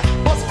the air.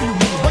 Bust a few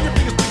moves. Run your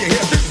fingers through your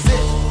hair. This is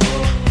it.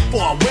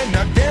 For a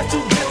winner, dance to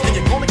this, and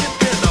you're gonna get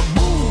there. The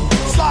move.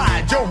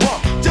 Slide your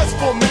rump. Just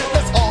for a minute,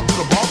 let's all do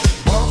the bump.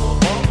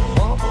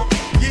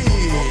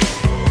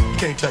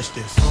 Can't touch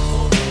this.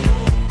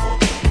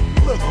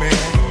 Look, man,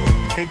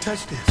 you can't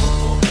touch this.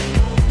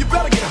 You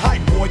better get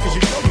hype, boy, cause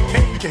you know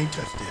you can't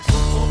touch this.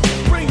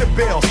 Ring the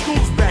bell,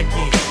 school's back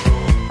in.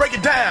 Break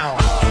it down.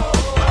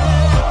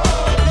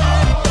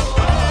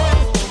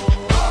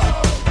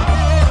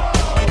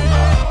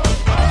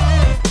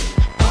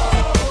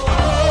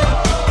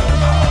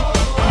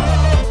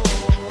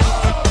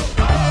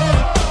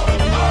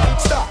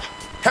 Stop.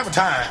 Hammer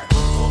time.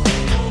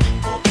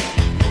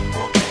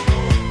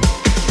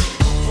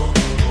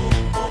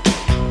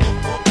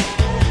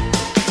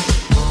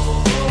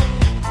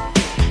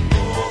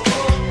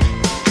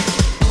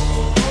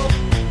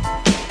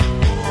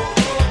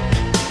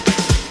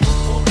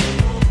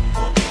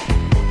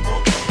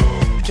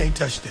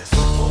 Touch this. You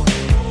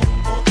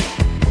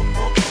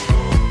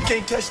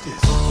can't touch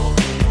this.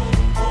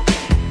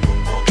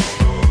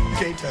 You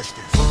can't touch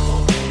this.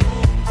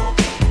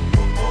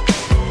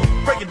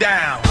 Break it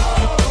down.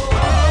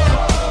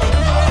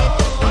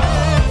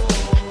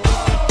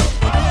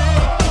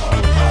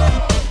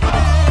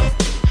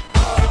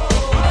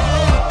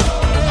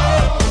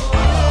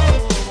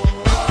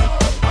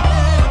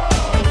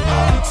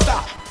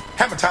 Stop.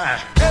 Hammer time.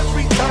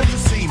 Every time you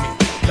see me,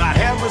 the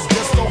hammer's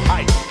just so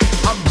hype.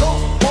 I'm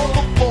dope.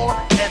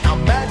 And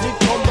I'm magic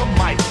on the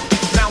mic.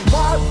 Now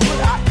why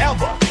would I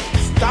ever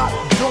stop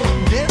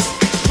doing this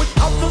with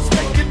others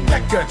making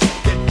records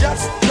that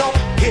just don't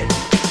hit?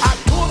 I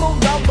tour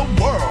around the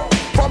world,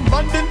 from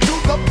London to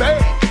the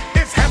Bay.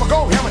 It's hammer,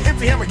 go hammer,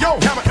 empty hammer, yo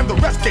hammer, and the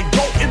rest can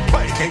go and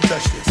play. You can't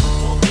touch this.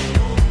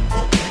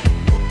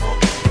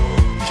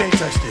 You can't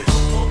touch this.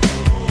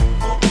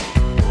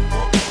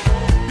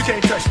 You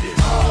can't touch this.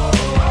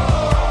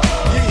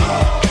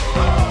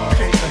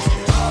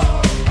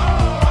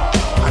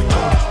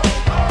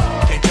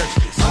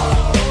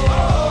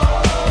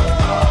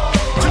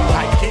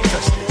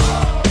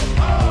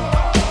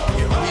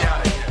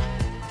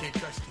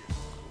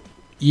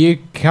 You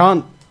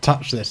can't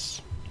touch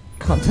this.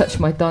 Can't touch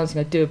my dancing,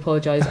 I do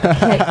apologise.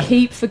 I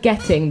keep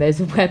forgetting there's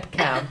a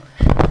webcam.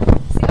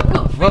 See, I've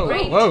got whoa,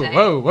 rain whoa, today.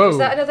 whoa, whoa. Was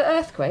that another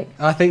earthquake?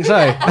 I think so.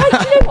 Do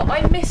you know what?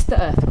 I missed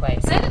the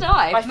earthquake. So did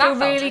I. I feel Matt felt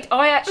really. it.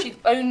 I actually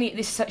only.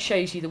 This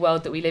shows you the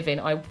world that we live in.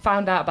 I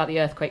found out about the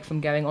earthquake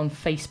from going on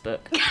Facebook,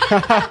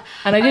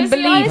 and I didn't Honestly,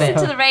 I believe listened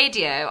it. to the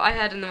radio. I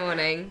heard in the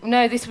morning.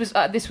 No, this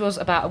was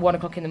about 1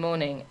 o'clock in the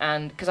morning,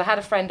 and because I had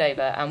a friend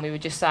over, and we were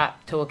just sat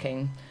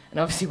talking, and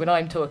obviously when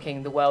I'm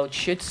talking, the world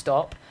should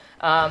stop.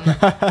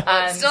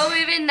 And Still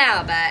moving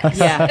now, Bex.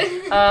 yeah,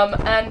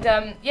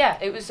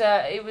 it was.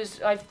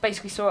 I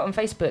basically saw it on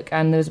Facebook,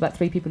 and there was about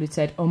 3 people who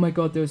said, "Oh my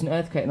God, there was an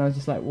earthquake," and I was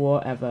just like,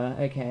 "Whatever,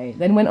 okay."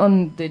 Then went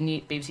on the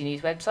BBC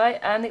News website,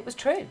 and it was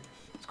true.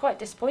 I was quite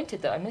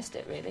disappointed that I missed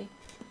it, really.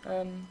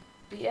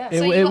 But yeah. It,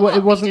 So you it, were it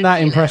up, wasn't you that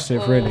didn't feel it,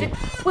 impressive, or- really.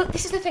 Well,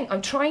 this is the thing.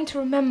 I'm trying to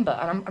remember,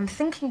 and I'm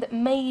thinking that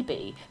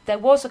maybe there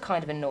was a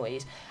kind of a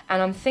noise,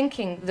 and I'm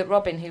thinking that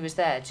Robin, who was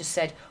there, just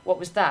said, "What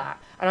was that?"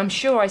 And I'm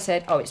sure I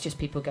said, "Oh, it's just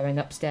people going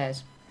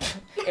upstairs."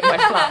 In my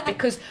flat,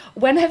 because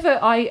whenever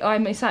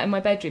I'm sat in my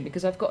bedroom,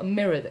 because I've got a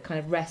mirror that kind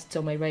of rests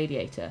on my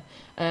radiator.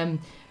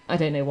 I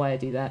don't know why I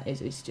do that. It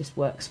just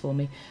works for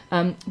me.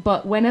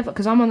 But whenever,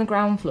 because I'm on the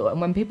ground floor, and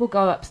when people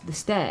go up the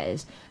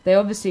stairs, they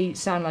obviously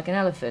sound like an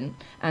elephant,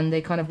 and they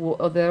kind of walk.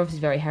 Or they're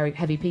obviously very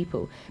heavy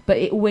people, but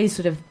it always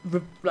sort of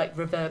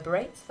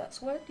reverberates. That's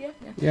the word, yeah.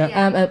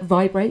 Yeah.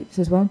 Vibrates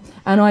as well,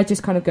 and I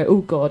just kind of go,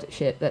 "Oh God,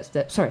 shit, that's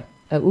that." Sorry.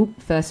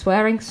 First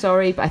swearing,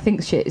 sorry, but I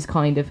think shit is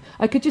kind of.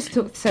 I could just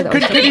say that.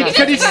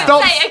 Could you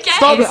stop Say it again.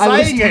 stop I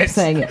will saying stop it?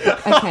 saying it.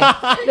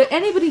 Okay. Look,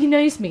 anybody who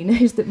knows me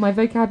knows that my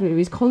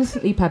vocabulary is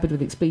constantly peppered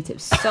with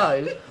expletives.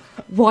 So,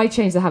 why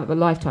change the habit of a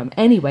lifetime?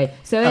 Anyway,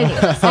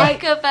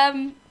 Sake of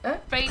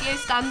radio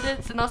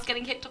standards and us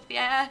getting kicked off the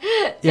air.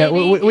 Yeah,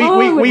 Maybe. we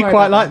won't worry quite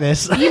about like that.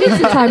 this. You need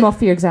some time off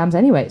for your exams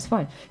anyway. It's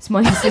fine. It's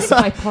my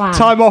plan.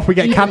 Time off, we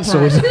get You can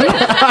cancelled.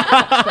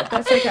 plan.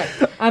 That's okay.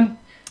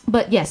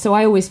 But yeah, so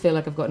I always feel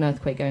like I've got an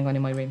earthquake going on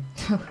in my room.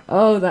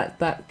 Oh,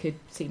 that could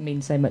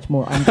mean so much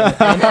more. I'm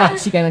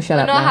actually going to shut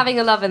We're up not now. having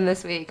a lovin'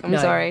 this week. I'm No,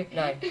 sorry.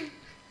 No.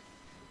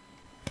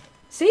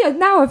 See,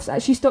 now I've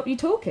actually stopped you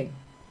talking.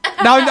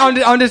 No,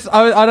 I'm just.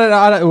 I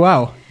don't.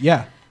 Wow.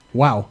 Yeah.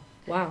 Wow.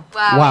 Wow.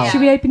 Wow. Yeah.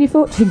 Should we open your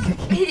fortune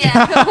cookie?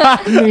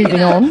 Yeah.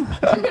 Moving on.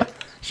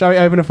 Shall we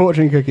open a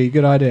fortune cookie?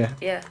 Good idea.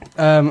 Yeah.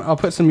 I'll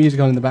put some music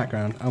on in the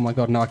background. Oh my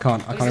God, no, I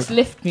can't. I It's can't. just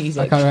lift I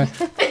music.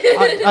 can't.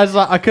 I was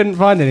like, I couldn't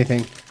find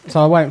anything,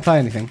 so I won't play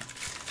anything.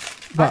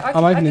 But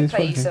I'm I opening can this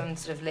play you fortune. some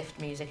sort of lift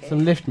music.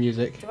 Some lift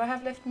music. Do I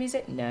have lift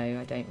music? No,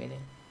 I don't really.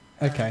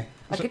 Okay.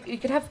 You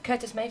could have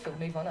Curtis Mayfield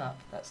move on up.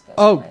 That's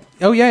Oh, fine.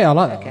 oh yeah, I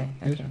like that Okay,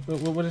 one.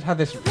 okay. We'll just have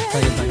this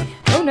playing thing.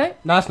 Oh no, No,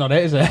 that's not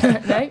it, is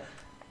it? no.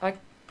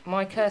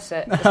 My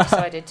cursor has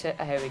decided to.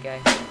 Oh, here we go.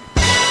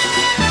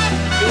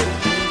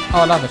 Oh,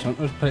 I love this one.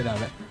 Let's put it down a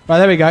bit. Right,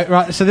 there we go.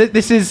 Right, so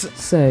this is.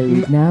 So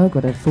we've now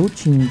got a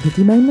fortune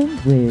cookie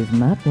moment with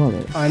Matt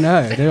Wallace. I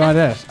know. Do I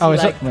this? Oh,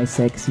 it's like my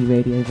sexy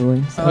radio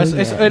voice.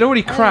 it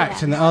already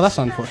cracked. Oh, that's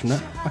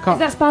unfortunate. I can't.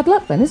 That's bad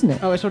luck then, isn't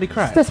it? Oh, it's already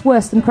cracked. That's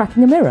worse than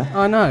cracking a mirror.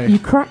 I know. You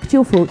cracked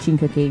your fortune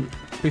cookie.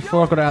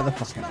 Before I got it out of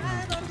the fucking.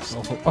 It's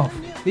awful. Oh,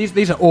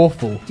 these are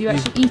awful. Do you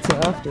actually eat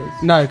it afterwards?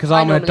 No, because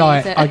I'm on a normally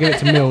diet. eat it. I give it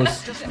to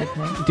Milz. Okay.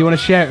 Do you want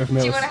to share it with Milz?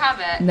 Do you want to have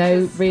it?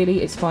 No,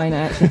 really, it's fine. I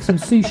actually have some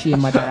sushi in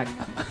my bag.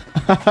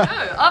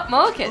 Oh, up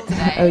market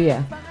today. Oh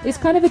yeah, it's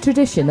kind of a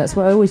tradition. That's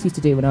what I always used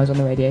to do when I was on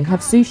the radio. Have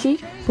sushi,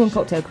 prawn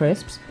cocktail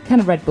crisps, can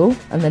of Red Bull,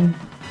 and then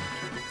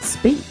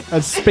speak.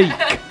 And speak.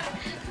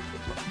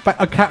 But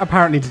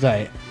apparently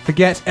today,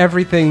 forget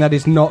everything that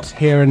is not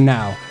here and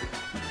now.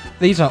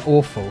 These are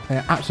awful.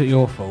 They're absolutely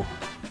awful.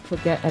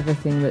 Forget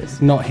everything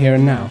that's. Not here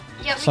and now.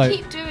 Yeah, we So-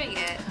 keep doing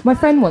it. My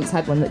friend once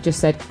had one that just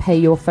said, "Pay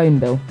your phone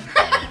bill."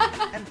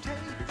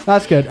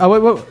 That's good. Oh,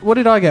 wait, what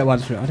did I get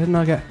once? Didn't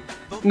I get?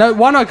 No,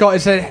 one I got, it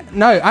said...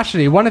 No,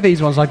 actually, one of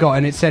these ones I got,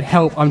 and it said,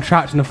 "Help, I'm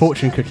trapped in a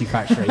fortune cookie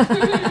factory."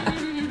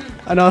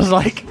 And I was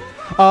like...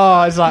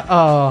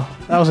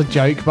 that was a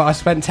joke, but I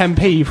spent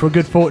 10p for a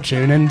good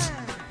fortune, and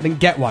I didn't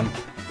get one.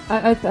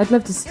 I'd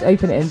love to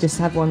open it and just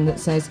have one that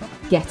says,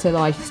 "Get a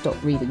life, stop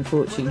reading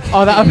fortune."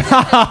 Oh,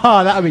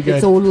 that'd be good.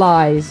 It's all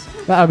lies.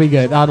 That'd be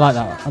good. I'd like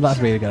that one.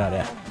 That'd be a good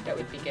idea. That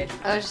would be good.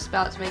 I was just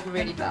about to make a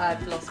really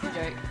bad philosophy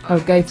joke. Oh,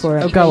 go for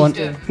it. Oh, go on.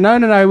 do.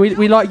 No.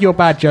 We like your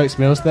bad jokes,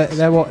 Mills.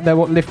 They're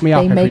what lift me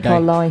up They every make day.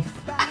 our life.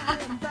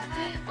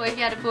 Well, if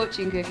you had a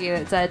fortune cookie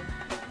that said,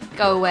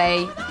 "Go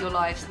away, your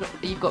life's not,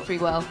 you've got free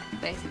will,"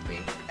 basically.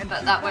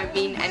 But that won't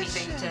mean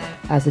anything to...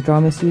 As a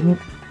drama student,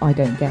 I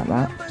don't get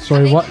that. I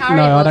Sorry, think what? Harriet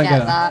No, I will don't get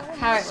get it. that.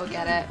 Harriet will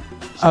get it.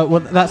 Oh, well,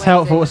 that's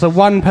helpful. So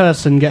one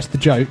person gets the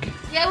joke.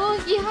 Yeah, well,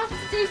 you have to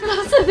do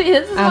philosophy.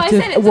 This is why I Out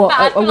said it's of a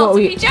bad what are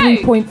we? philosophy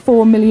joke.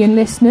 3.4 million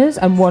listeners,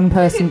 and one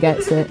person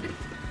gets it.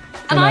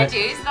 And I Right.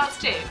 do, so that's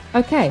two.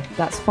 Okay,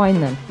 that's fine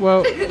then.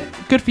 Well,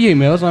 good for you,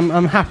 Mills. I'm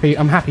happy.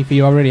 I'm happy for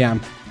you. I really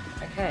am.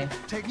 Okay.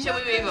 Shall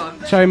we move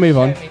on? Shall we move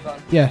on? Move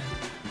on. Yeah.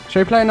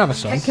 Shall we play another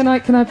song? Can I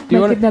make you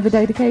wanna- another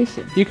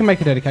dedication? You can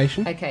make a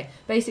dedication. Okay.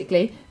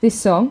 Basically, this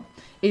song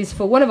is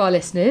for one of our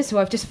listeners who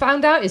I've just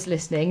found out is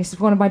listening. This is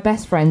one of my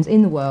best friends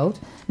in the world,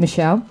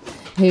 Michelle,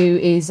 who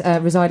is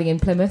residing in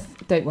Plymouth.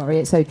 Don't worry,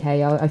 it's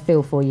okay. I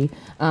feel for you.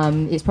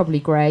 It's probably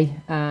grey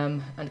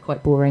and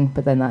quite boring,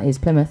 but then that is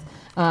Plymouth.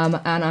 And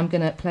I'm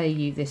going to play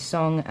you this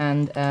song,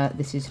 and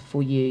this is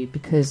for you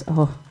because,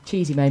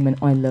 cheesy moment,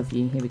 I love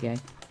you. Here we go.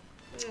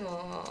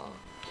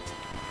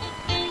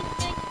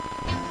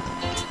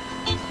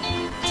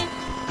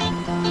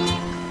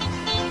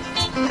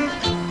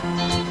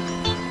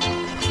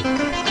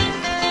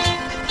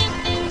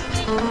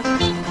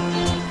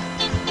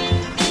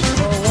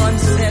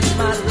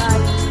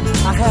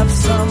 I have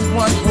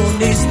someone who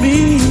needs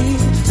me,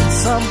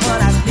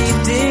 someone I've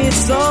needed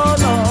so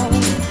long.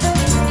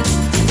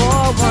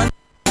 For one,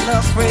 I'm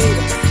afraid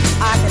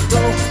I can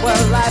go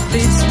where life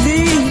leads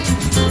me.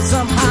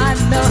 Somehow I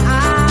know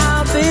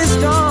I'll be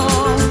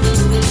strong.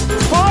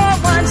 For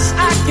once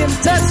I can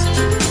touch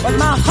what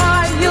my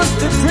heart used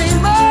to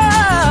dream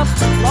of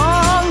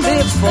long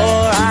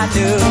before I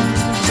knew.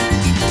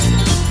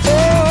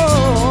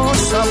 Oh,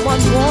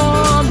 someone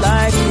warm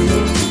like you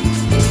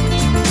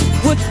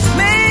would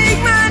make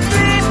my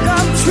dream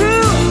come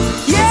true.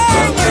 Yeah.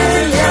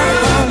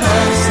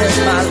 Once in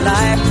my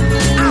life,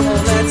 I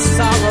won't let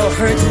sorrow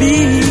hurt me,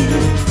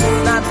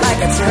 not like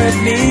it's hurt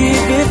me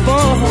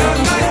before.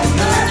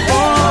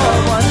 For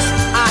once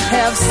I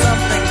have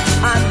something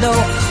I know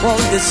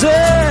won't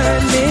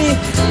desert me.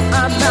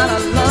 I'm not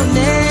alone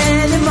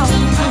anymore.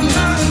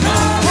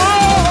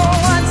 For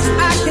once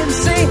I can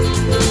say,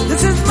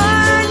 this is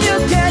mine, you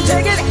can't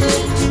take it.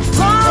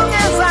 Long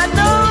as I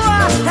know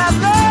I have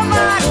love,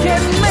 I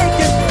can make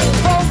it.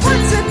 For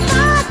once in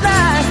my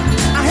life,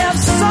 I have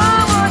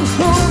someone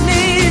who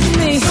needs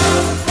me.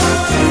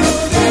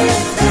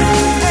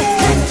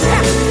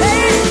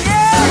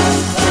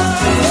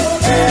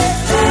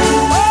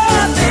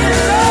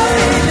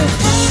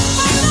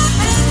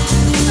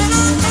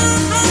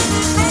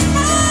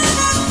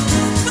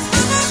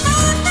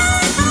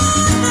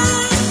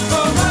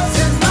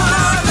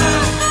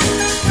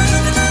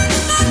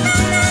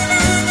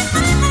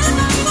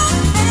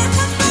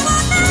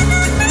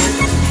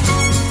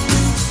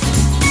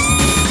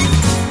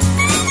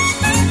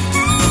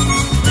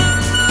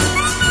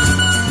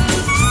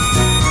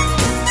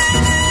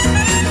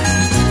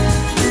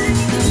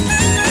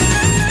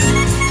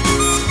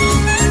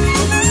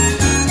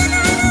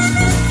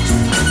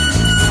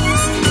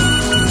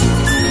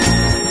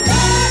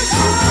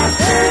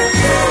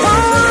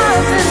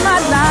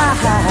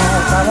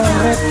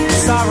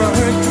 Sorrow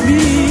hurt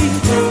me,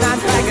 not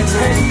like it's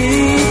hurt me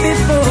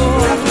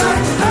before.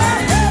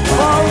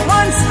 For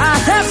once I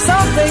have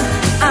something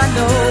I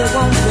know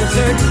won't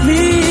desert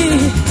me.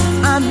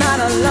 I'm not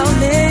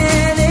alone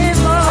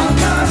anymore.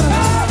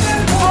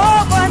 For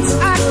once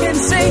I can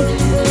say,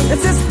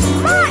 this is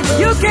mine,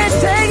 you can't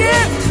take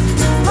it.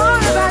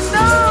 Long as I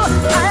know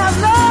I have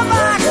love,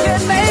 I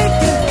can make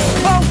it.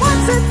 For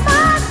once in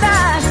my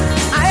life,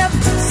 I have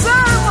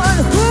someone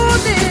who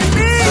needs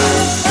me.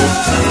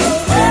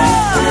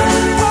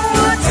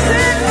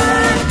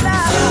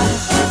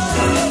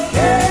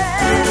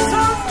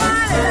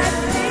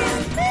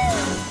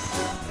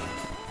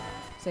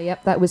 So,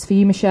 yep, that was for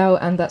you, Michelle,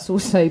 and that's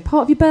also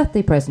part of your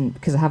birthday present,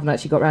 because I haven't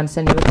actually got around to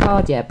sending you a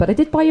card yet, but I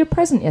did buy you a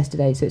present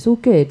yesterday, so it's all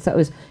good. So that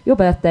was your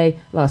birthday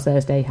last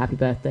Thursday. Happy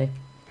birthday.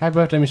 Happy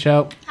birthday,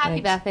 Michelle.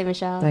 Happy Thanks. birthday,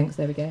 Michelle. Thanks,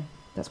 there we go.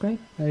 That's great.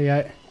 There you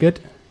go.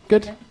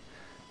 Good. Yeah.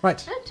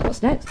 Right.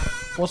 What's next?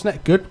 What's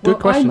next? Good Well,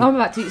 question. I'm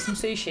about to eat some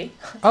sushi.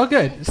 Oh,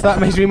 good. So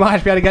that means we might have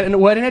to be able to get in a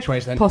word in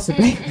edgeways then.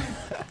 Possibly.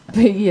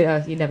 But,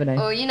 yeah, you never know.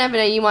 Oh, you never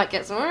know, you might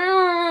get some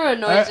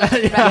noise.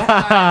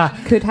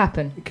 Could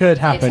happen. Could It's happen,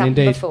 happened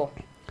indeed. before.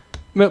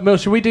 Mil,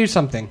 should we do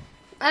something?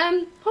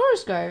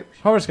 Horoscope.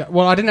 Horoscope.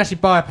 Well, I didn't actually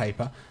buy a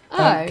paper.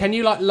 Oh. Can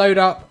you load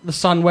up the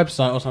Sun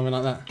website or something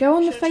like that? Go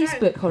on the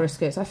Facebook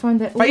horoscopes. I find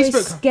they're always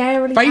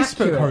scarily Facebook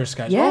accurate.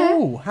 horoscopes. Yeah.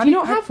 Oh, how do you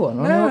not have one?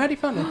 Or No. not? How do you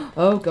find it?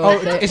 Oh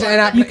god. Is it an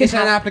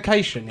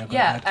application? You've got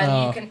Yeah, that?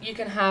 and you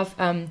can have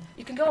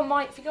you can go on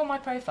my if you go on my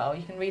profile,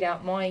 you can read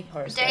out my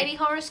horoscope. Daily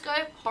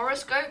horoscope.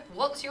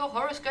 What's your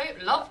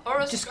horoscope? Love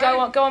horoscope. Just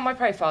go on my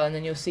profile and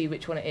then you'll see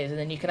which one it is, and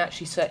then you can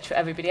actually search for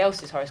everybody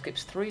else's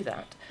horoscopes through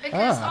that.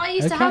 Because I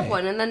used to have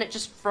one and then it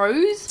just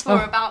froze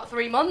for about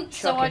 3 months,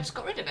 so I just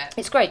got rid of it.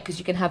 It's great because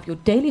you can have your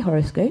daily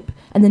horoscope,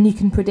 and then you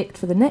can predict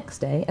for the next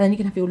day, and then you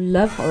can have your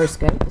love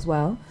horoscope as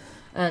well,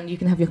 and you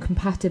can have your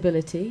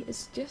compatibility.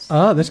 It's just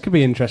this could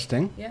be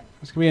interesting. Yeah.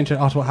 This could be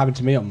interesting. Ask what happened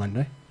to me on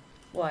Monday.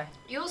 why?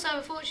 You also have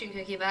a fortune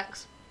cookie,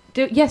 Bex.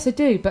 Yes, I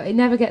do, but it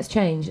never gets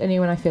changed only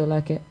when I feel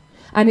like it.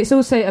 And it's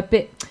also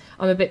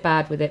I'm a bit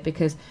bad with it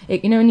because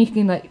when you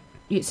can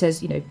it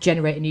says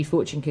generate a new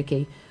fortune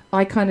cookie.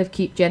 I kind of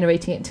keep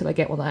generating it until I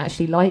get one that I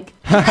actually like.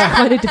 It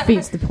kind of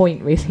defeats the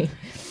point, really.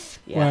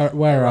 Yeah.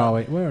 Where are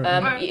we?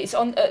 It's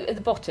on at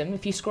the bottom.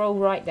 If you scroll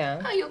right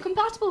down. Oh, you're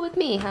compatible with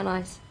me. How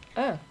nice.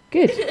 Oh,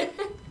 good.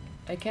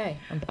 Okay,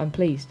 I'm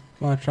pleased.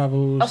 My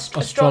travels,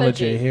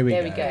 astrology. Here we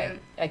go. There we go.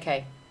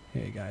 Okay.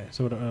 Here you go.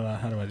 So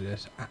how do I do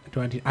this? Do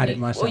I need to add it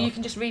myself? Or you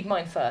can just read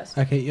mine first.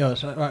 Okay,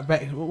 yours. Right,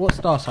 Beck, what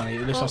star sign are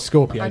you? It looks like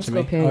Scorpio I'm to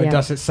me. Scorpio, Oh, yeah.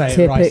 does it say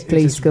it right? Typically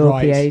Is this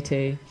Scorpio right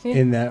too.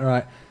 in there,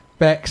 right.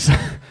 Bex,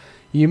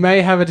 you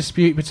may have a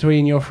dispute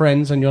between your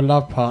friends and your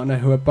love partner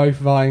who are both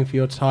vying for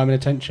your time and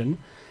attention.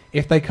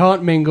 If they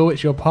can't mingle,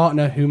 it's your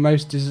partner who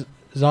most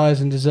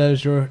desires and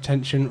deserves your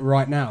attention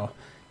right now.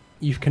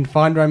 You can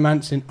find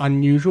romance in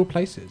unusual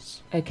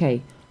places.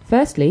 Okay.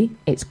 Firstly,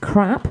 it's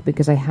crap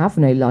because I have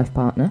no life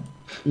partner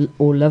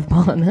or love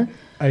partner.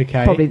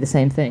 Okay. Probably the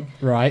same thing.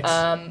 Right.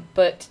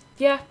 But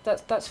yeah,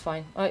 that's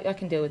fine. I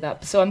can deal with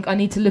that. So I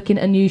need to look in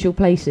unusual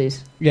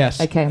places. Yes.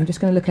 Okay, I'm just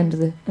going to look under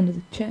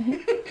the chair here.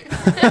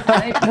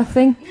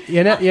 Nothing.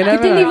 You never You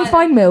didn't know. even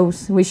find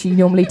Milz, which you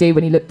normally do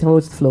when you look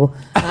towards the floor.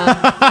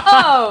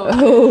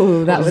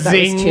 Oh, that was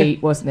Zing.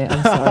 cheap, wasn't it?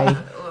 I'm sorry.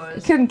 I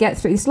couldn't get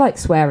through. It's like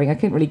swearing. I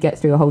couldn't really get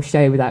through a whole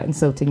show without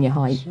insulting your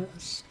height.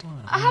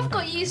 I have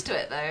got used to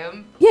it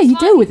though. Yeah, you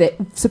deal with it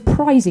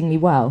surprisingly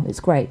well. It's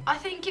great. I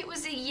think it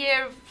was a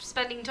year of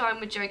spending time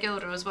with Joe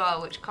Gilder as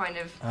well, which kind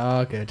of.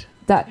 Oh, good.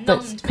 That's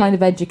Numbed kind me.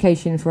 of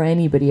education for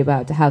anybody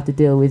about how to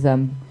deal with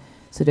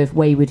sort of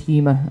wayward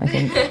humour. I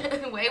think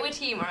Wayward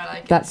humour, I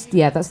like it. that's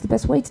the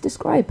best way to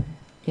describe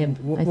him.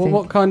 I think.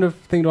 What kind of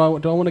thing do I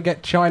want to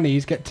get?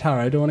 Chinese? Get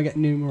tarot? Do I want to get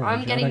numerology?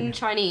 I'm I getting don't-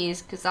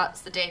 Chinese because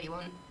that's the daily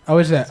one. Oh,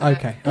 is it? So-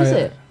 Okay. Is Oh,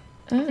 yeah. it?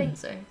 I think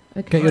so.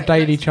 Okay. Get your Right,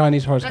 daily let's-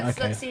 Chinese horoscope. Let's,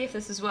 Okay. let's see if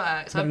this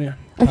works. Yeah.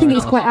 I think Oh,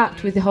 it's yeah. quite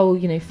apt with the whole,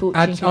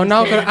 fortune. Oh, now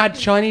I'm thing. going to add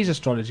Chinese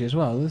astrology as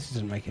well. This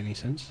doesn't make any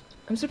sense.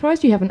 I'm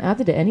surprised you haven't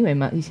added it anyway,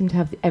 Matt. You seem to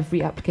have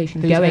every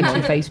application These going are-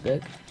 on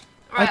Facebook.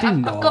 Right, do I've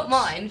not. got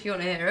mine if you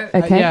want to hear it.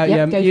 Okay. yeah,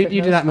 yep, go you for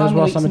it, do that, Milz. Milz, I'm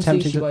whilst gonna I'm eat some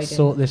attempting sushi while to you do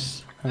sort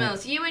this.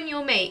 Milz, you and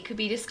your mate could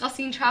be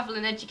discussing travel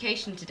and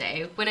education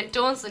today when it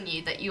dawns on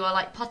you that you are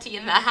like putty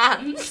in their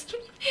hands.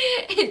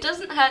 It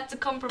doesn't hurt to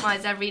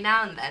compromise every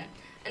now and then.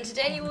 And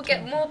today you will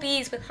get more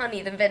bees with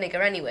honey than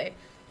vinegar anyway.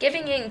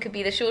 Giving in could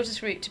be the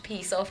shortest route to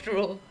peace after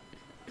all.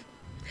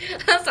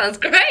 That sounds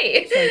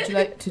great. So, would you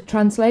like to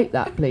translate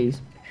that,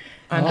 please?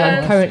 And Oh,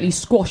 I'm I currently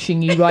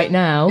squashing you right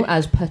now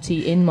as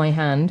putty in my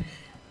hand.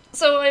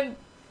 So I'm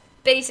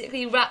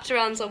basically wrapped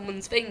around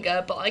someone's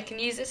finger, but I can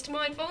use this to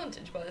my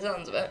advantage by the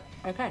sounds of it.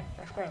 Okay,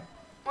 that's great.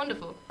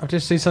 Wonderful. I've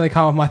just seen something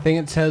come off my thing.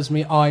 It tells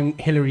me I'm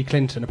Hillary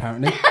Clinton,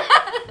 apparently.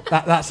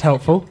 That's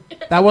helpful.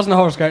 That wasn't a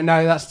horoscope.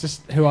 No, that's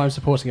just who I'm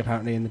supporting,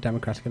 apparently, in the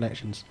Democratic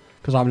elections.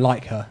 Because I'm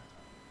like her.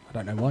 I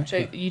don't know why. So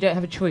you don't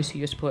have a choice who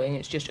you're supporting.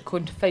 It's just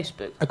according to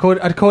Facebook.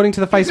 According to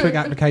the Facebook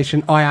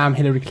application, I am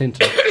Hillary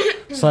Clinton.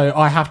 So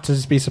I have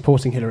to be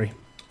supporting Hillary.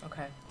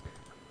 Okay.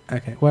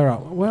 Okay, where are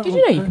we? Did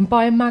you know you can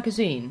buy a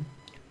magazine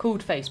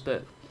called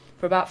Facebook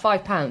for about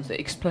 £5 that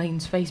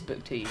explains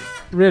Facebook to you?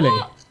 Really?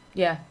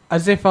 Yeah.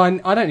 As if I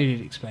don't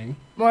need it explaining.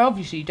 Well,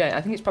 obviously you don't.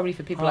 I think it's probably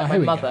for people Oh, like my here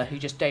we mother go. who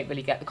just don't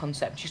really get the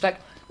concept. She's like,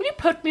 "Will you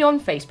put me on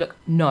Facebook?"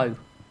 No.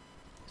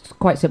 It's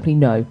quite simply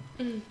no.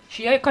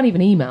 She can't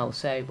even email,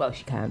 so well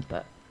she can,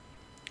 but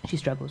she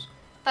struggles.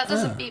 That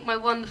doesn't beat my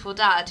wonderful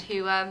dad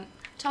who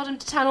told him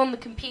to turn on the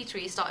computer.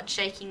 He started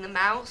shaking the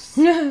mouse.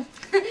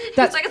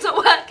 It's like it's not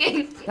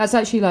working. That's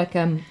actually like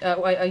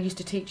I used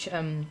to teach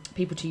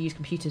people to use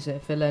computers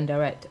for Learn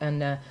Direct,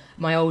 and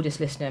my oldest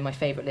listener, my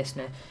favourite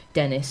listener,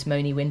 Dennis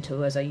Moany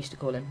Wintle, as I used to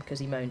call him because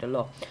he moaned a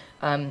lot.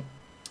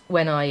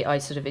 When I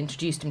sort of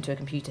introduced him to a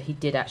computer, he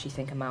did actually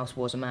think a mouse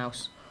was a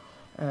mouse.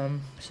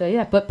 so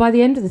yeah. But by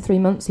the end of the 3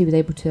 months, he was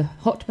able to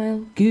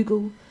Hotmail,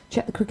 Google,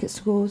 check the cricket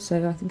scores.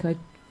 So I think I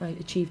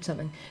achieved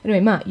something. Anyway,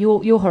 Matt,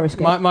 your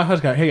horoscope. My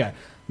horoscope, here you go.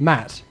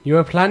 Matt, you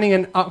are planning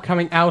an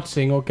upcoming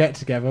outing or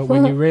get-together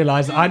when you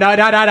realise... No,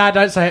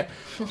 don't say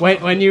it.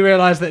 When you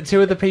realise that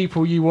two of the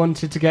people you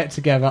wanted to get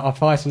together are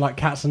fighting like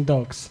cats and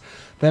dogs.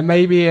 There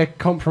may be a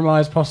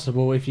compromise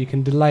possible if you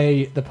can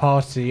delay the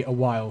party a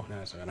while. No,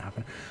 it's not going to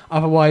happen.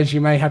 Otherwise, you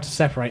may have to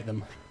separate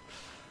them.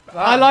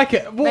 Wow. I like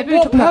it. Maybe we're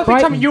What talking about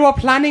perfect time. Brighton. You are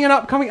planning an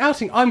upcoming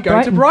outing. I'm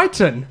going to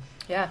Brighton.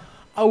 Yeah.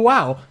 Oh,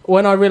 wow.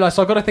 When I realised,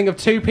 so I've got to think of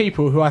two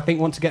people who I think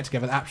want to get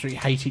together that absolutely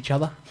hate each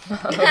other.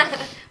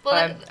 Well,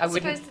 I suppose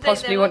wouldn't today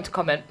possibly they want were- to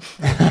comment.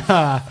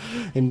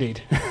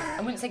 Indeed. I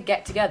wouldn't say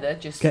get together,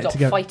 just Get stop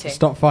together. fighting.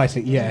 Stop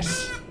fighting,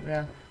 yes.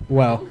 Yeah.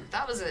 Well,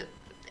 That was a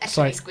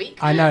sorry. echoey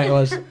squeak. I know it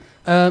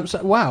was.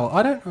 So, wow,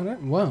 I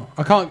don't, wow.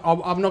 I can't,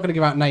 I'm not going to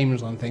give out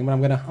names or anything, but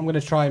I'm going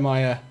to try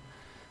my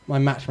my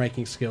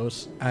matchmaking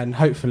skills, and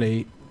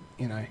hopefully,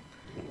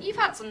 You've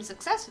had some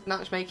success with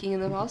matchmaking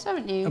in the past,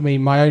 haven't you? I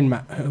mean, my own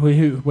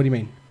who, what do you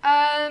mean?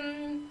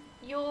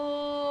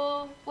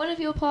 One of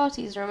your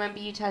parties. I remember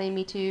you telling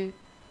me two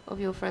of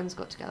your friends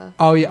got together.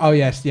 Oh, yeah, oh,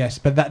 yes,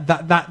 but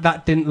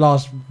that didn't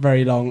last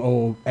very long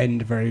or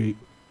end very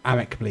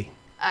amicably.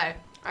 Oh,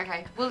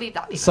 okay. We'll leave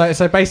that.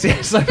 So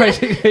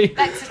basically,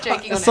 Bex is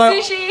joking on So-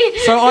 the sushi.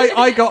 so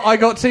I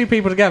got two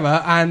people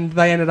together, and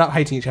they ended up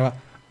hating each other.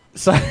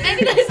 So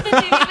Maybe those are the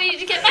two people you need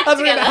to get back that's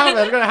together.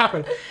 going to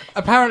happen.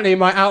 Apparently,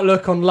 my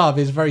outlook on love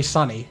is very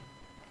sunny.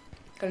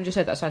 Can I just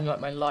say that sounded like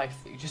my life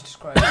that you just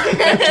described?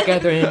 Get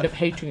together and end up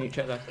hating each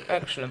other.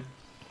 Excellent.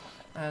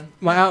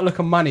 My outlook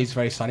on money is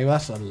very sunny. Well,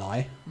 that's a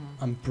lie.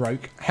 I'm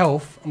broke.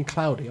 Health, I'm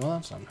cloudy. Well,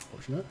 that's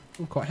unfortunate.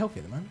 I'm quite healthy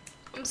at the moment.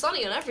 I'm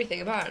sunny on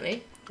everything,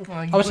 apparently.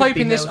 I was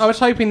hoping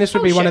this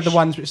would be one of the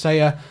ones which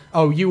say,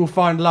 "Oh, you will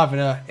find love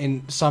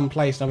in some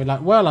place." And I'll be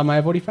like, "Well, I may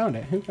have already found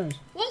it. Who knows?"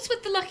 What's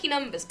with the lucky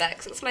numbers,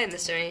 Bex? Explain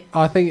this to me.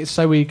 I think it's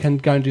so we can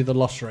go and do the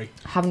lottery.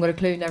 Haven't got a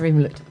clue. Never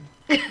even looked at them.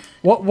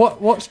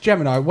 What's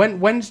Gemini?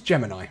 When's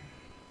Gemini?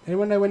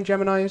 Anyone know when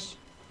Gemini is?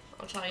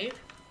 I'll tell you.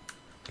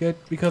 Good,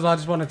 because I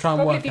just want to try and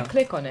Probably work if you out.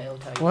 click on it, it'll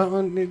tell you.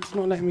 Well, it's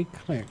not letting me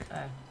click.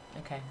 Oh,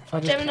 okay.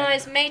 Gemini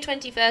is May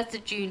 21st to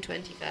June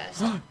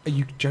 21st. Are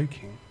you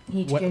joking? You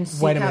need to go and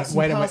seek wait a out minute, some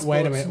wait a minute, passports wait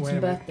a minute, and wait some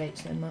a minute. birth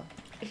dates then, Matt.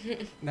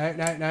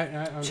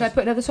 No. Should I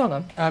put another song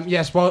on?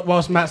 Yes,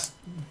 whilst Matt's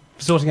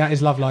sorting out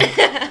his love life.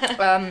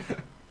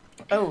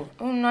 Oh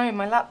no,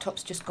 my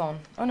laptop's just gone.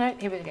 Oh no,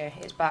 here we go,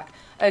 it's back.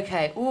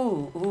 Okay,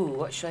 ooh,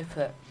 what should I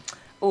put?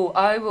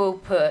 I will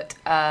put,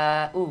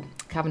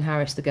 Calvin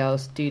Harris, The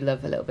Girls Do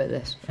Love a little bit of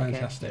this.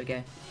 Fantastic.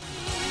 Okay,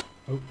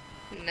 here we go.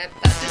 Nope,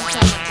 that doesn't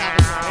sound like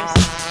Calvin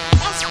Harris.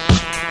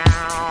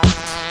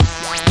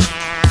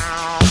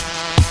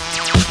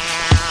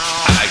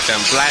 I like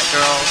them black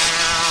girls,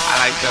 I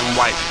like them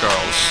white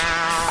girls,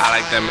 I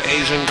like them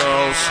Asian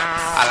girls,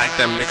 I like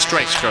them mixed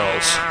race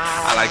girls,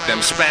 I like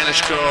them Spanish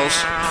girls,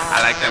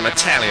 I like them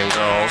Italian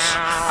girls,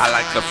 I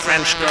like the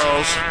French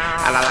girls,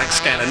 and I like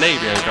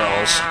Scandinavian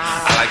girls,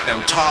 I like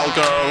them tall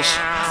girls,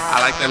 I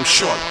like them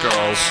short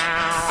girls,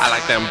 I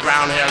like them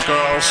brown hair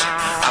girls,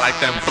 I like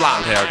them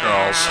blonde hair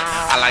girls,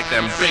 I like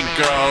them big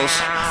girls,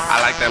 I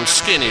like them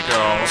skinny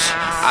girls,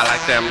 I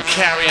like them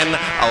carrying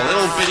a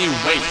little bitty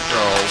weight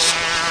girls.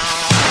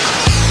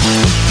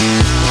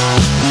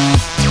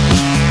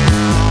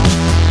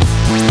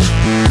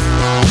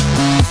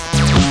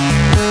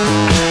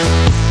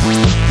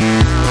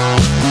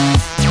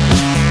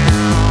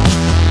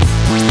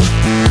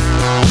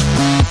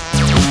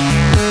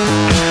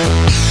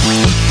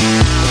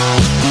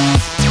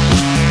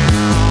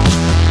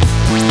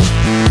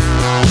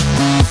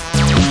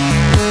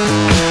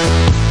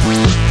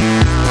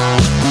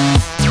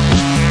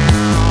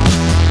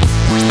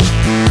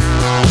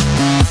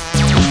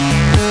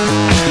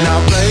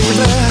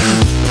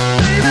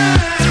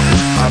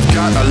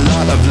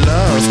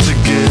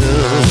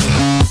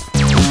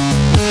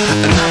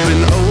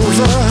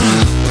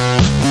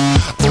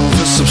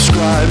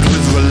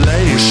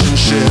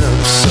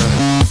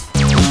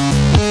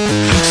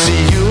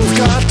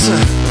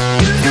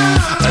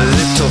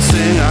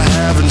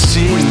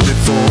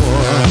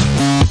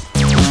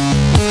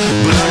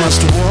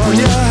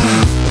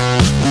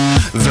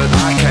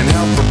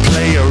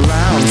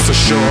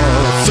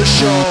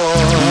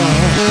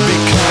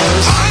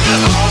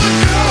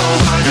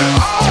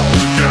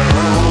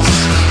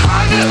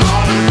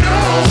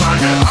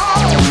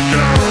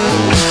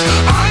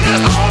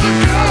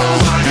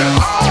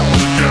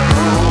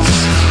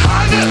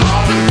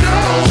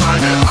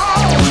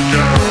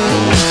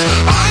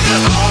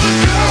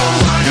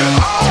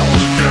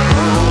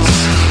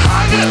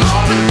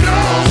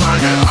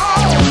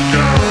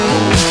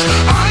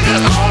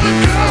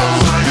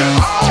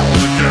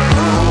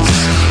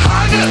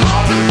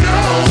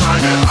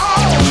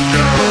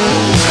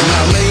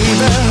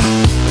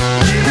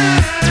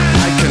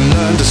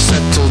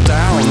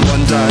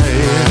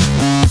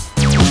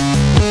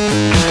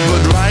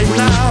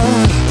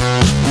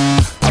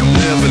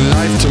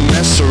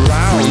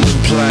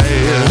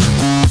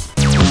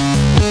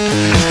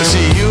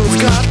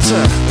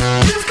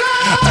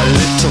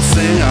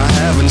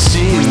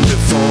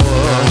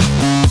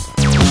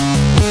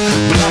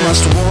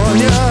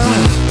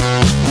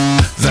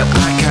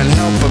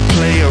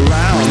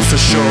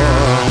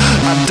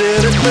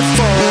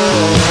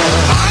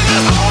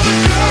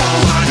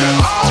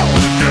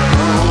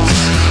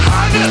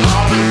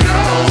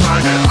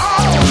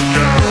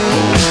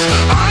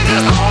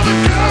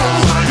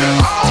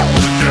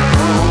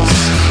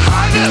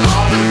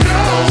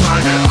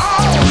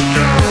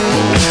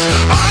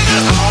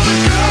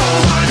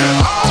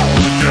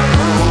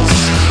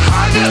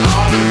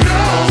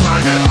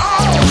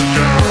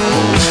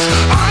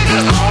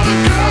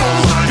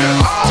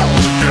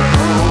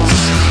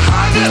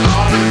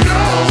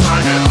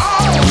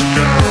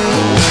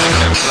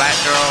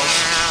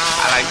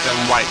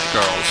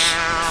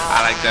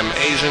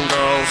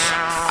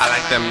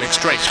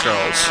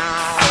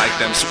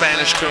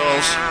 Spanish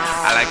girls,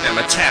 I like them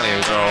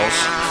Italian girls,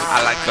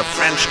 I like the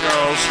French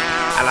girls,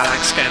 and I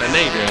like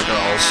Scandinavian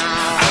girls.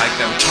 I like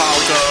them tall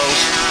girls,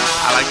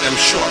 I like them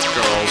short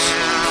girls,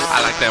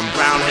 I like them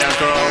brown hair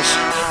girls,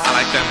 I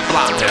like them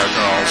blonde hair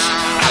girls,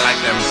 I like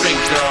them big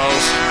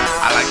girls,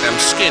 I like them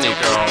skinny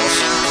girls,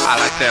 I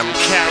like them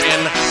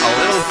carrying a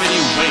little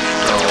bitty weight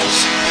girls.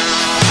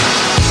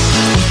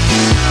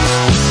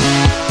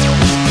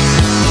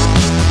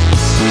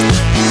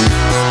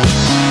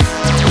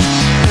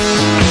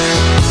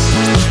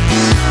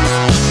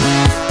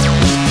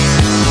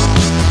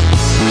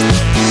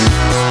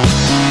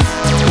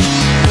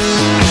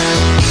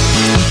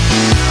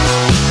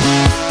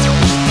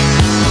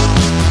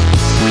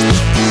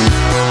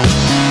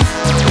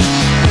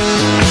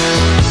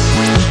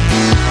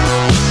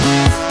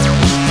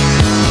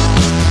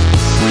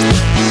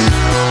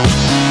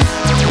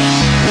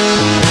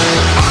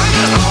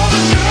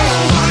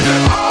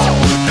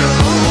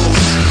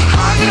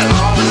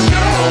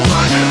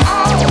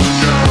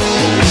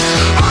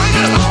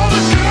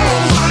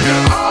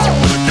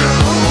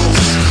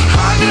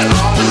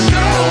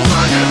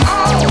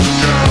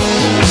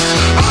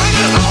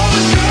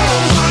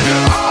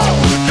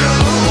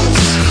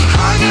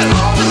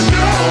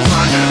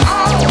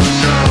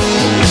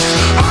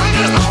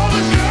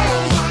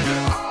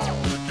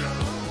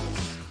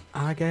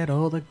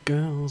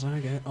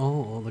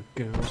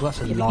 Well,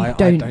 that's a Yeah, but lie. you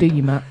don't, do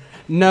you, Matt?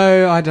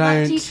 No, I Matt, do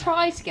don't. you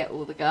try to get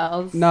all the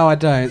girls? No, I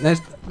don't. That's.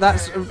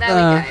 There we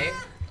go.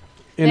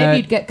 You Maybe know,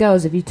 you'd get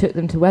girls if you took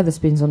them to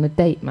Weatherspoons on a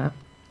date, Matt.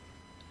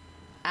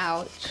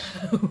 Ouch.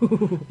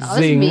 That was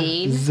zing,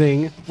 mean.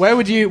 zing. Where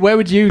would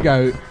you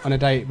go on a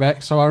date,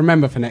 Bex? So I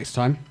remember for next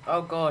time.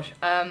 Oh gosh.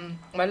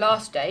 My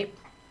last date,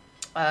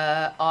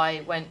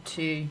 I went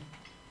to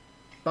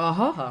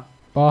Bahaha.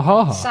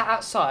 Bahaha. Sat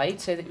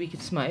outside so that we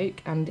could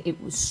smoke, and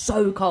it was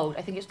so cold.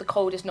 I think it's the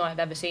coldest night I've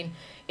ever seen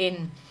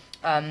in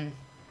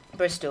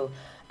Bristol.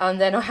 And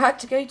then I had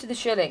to go to the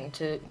Shilling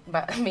to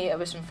meet up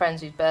with some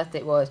friends whose birthday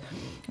it was.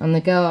 And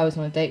the girl I was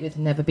on a date with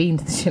had never been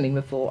to the Shilling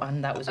before,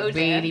 and that was a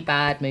really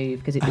bad move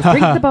because it was drink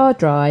the bar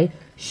dry.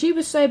 She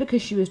was sober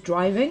because she was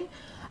driving,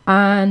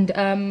 and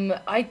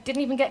I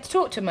didn't even get to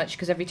talk to her much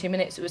because every 2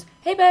 minutes it was,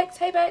 hey Bex,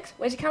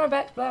 where's your camera,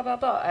 Bex, blah, blah,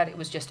 blah. And it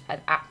was just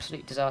an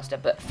absolute disaster.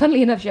 But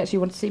funnily enough, she actually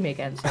wanted to see me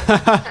again, so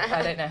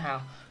I don't know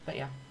how, but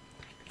yeah.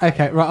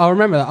 Okay, right. I'll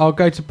remember that. I'll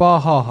go to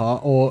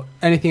Bahaha or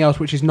anything else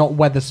which is not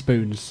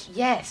Weatherspoons.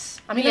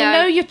 Yes. I mean, Yeah. I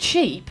know you're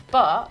cheap,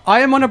 but... I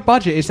am on a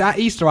budget. It's at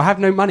Easter. I have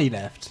no money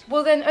left.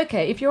 Well then,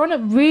 okay, if you're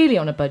really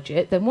on a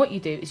budget, then what you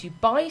do is you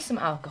buy some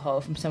alcohol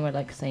from somewhere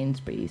like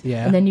Sainsbury's,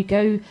 Yeah. and then you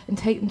go and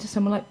take them to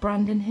somewhere like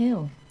Brandon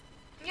Hill.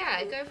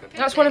 Yeah, go for a picnic.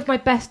 That's one of my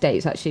best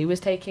dates, actually,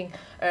 was taking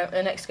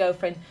an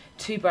ex-girlfriend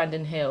to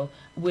Brandon Hill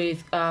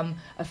with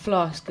a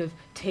flask of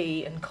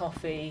tea and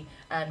coffee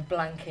and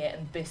blanket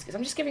and biscuits.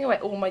 I'm just giving away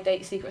all my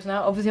date secrets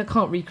now. Obviously, I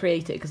can't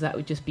recreate it because that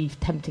would just be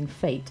tempting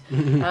fate.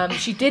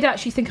 She did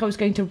actually think I was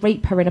going to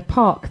rape her in a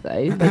park,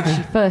 though, when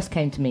she first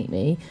came to meet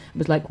me. It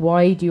was like,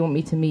 why do you want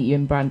me to meet you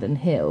in Brandon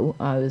Hill?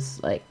 I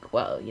was like,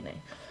 well, you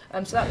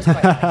know. So that was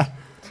quite nice.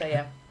 So,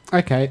 yeah.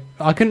 Okay,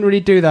 I couldn't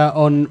really do that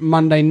on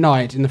Monday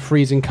night in the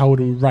freezing cold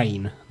and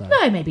rain, though.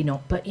 No, maybe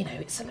not, but, you know,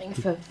 it's something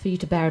for you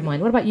to bear in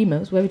mind. What about you,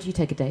 Milz? Where would you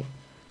take a date?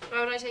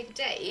 Where would I take a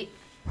date?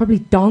 Probably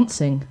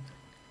dancing.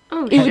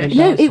 Oh, It shit. would,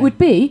 no, it would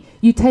be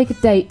you take a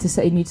date to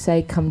say, and you'd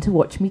say, "Come to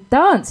watch me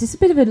dance." It's a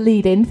bit of a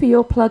lead-in for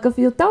your plug of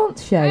your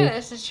dance show. Yeah,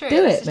 this is true.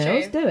 Do this it, is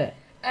Milz. true. Do it.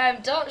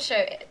 Dance show,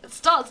 it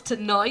starts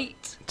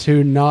tonight.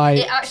 Tonight.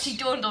 It actually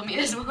dawned on me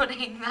this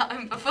morning that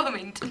I'm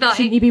performing tonight.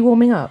 Shouldn't you be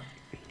warming up?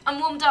 I'm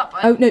warmed up.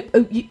 Oh no!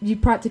 Oh, you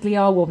practically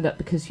are warmed up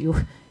because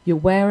you're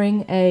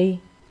wearing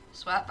a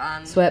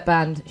Sweatband.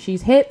 sweatband.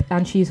 She's hip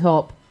and she's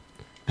hop.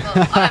 Well,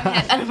 I'm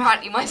hip, and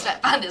apparently my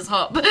sweatband is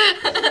hop,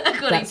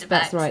 according to Bex.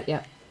 That's right.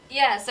 Yeah.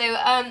 Yeah, so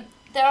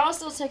there are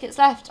still tickets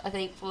left, I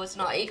think, for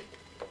tonight.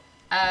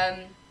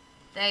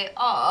 They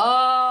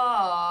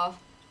are,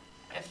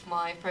 if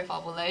my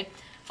profile will load,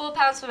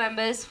 £4 for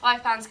members,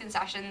 £5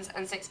 concessions,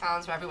 and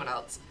 £6 for everyone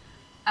else.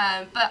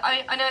 But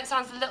I know it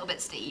sounds a little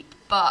bit steep,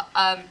 but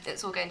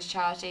it's all going to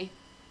charity,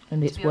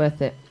 And it's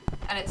worth it.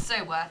 and it's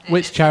so worth it.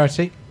 Which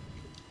charity?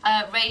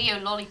 Radio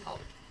Lollipop.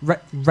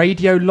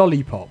 Radio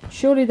Lollipop.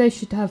 Surely they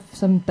should have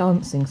some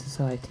dancing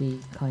society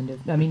kind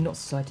of. I mean, not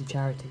society,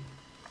 charity.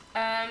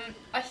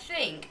 I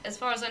think, as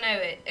far as I know,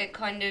 it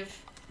kind of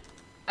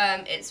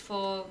it's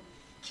for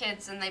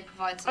kids, and they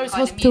provide some It's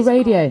kind hospital of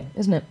musical. radio,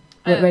 isn't it?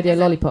 Oh, Radio is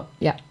it? Lollipop.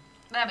 Yeah.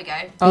 There we go.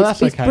 Oh, it's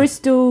that's okay.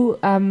 Bristol.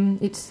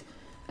 It's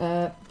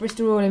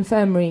Bristol Royal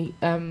Infirmary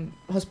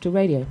Hospital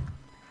Radio.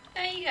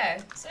 There you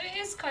go. So it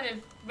is kind of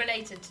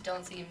related to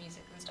dancing and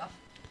music and stuff.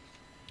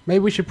 Maybe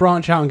we should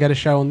branch out and get a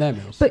show on there,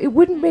 Mills. But it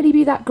wouldn't really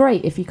be that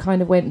great if you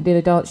kind of went and did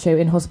a dance show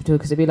in hospital,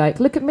 because it'd be like,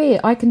 look at me,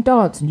 I can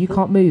dance, and you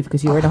can't move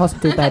because you're in a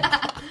hospital bed.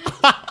 Well,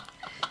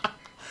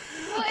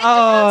 it depends Oh,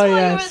 why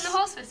yes. you're in the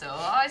hospital.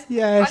 I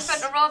Yes.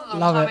 spent a rather long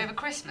Love time it. over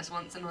Christmas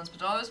once in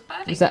hospital. I was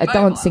perfectly Was that a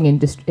mobile. dancing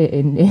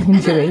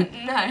injury?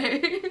 No.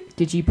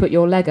 Did you put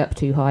your leg up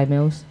too high,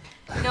 Mills?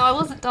 No, I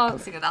wasn't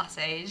dancing at that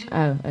age.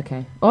 Oh,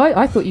 okay.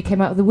 I thought you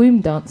came out of the womb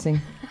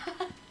dancing.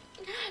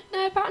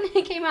 No,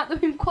 apparently it came out the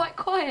room quite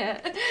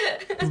quiet.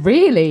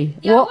 Really?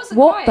 Yeah, I what wasn't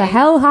what the crying.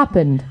 hell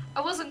happened?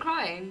 I wasn't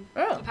crying,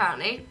 Oh.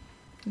 apparently.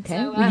 Okay.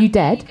 So, Were you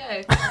dead? there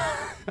you go.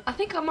 I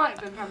think I might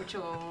have been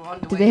premature or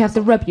underweight. Did they have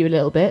to rub you a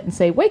little bit and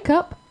say, wake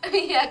up?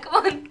 Yeah,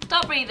 come on,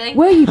 stop breathing.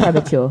 Were you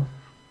premature?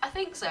 I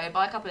think so,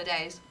 by a couple of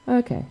days.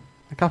 Okay.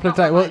 A couple of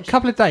Not days. Well, a much.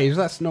 couple of days.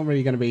 That's not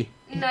really going to be.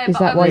 No, Is but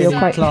that I why was, you're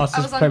quite- Class I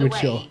as was premature.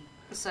 underweight,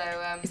 so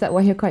Is that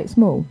why you're quite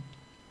small?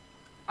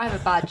 I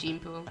have a bad gene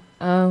pool.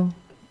 Oh.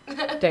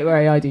 Don't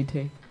worry, I do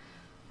too.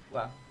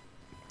 Well.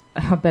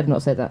 I better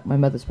not say that. My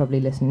mother's probably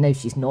listening. No,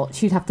 she's not.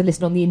 She'd have to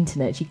listen on the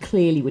internet. She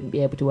clearly wouldn't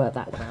be able to work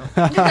that one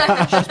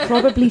out. She's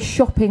probably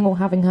shopping or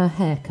having her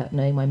hair cut,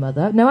 knowing my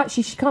mother. No,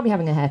 actually, she can't be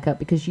having a haircut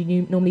because she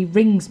normally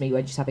rings me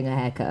when she's having a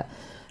haircut.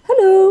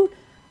 Hello,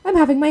 I'm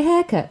having my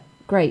haircut.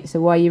 Great,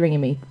 so why are you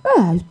ringing me?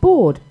 Oh, I was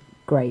bored.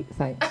 Great,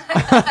 thanks.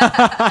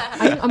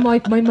 I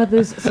think my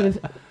mother's sort of,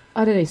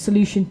 I don't know,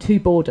 solution to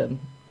boredom,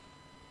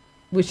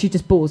 which she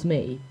just bores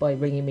me by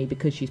ringing me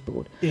because she's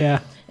bored. Yeah.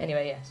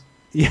 Anyway, yes.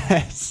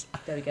 Yes.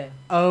 There we go.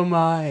 Oh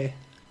my.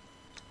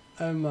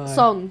 Oh my.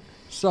 Song.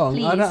 Song.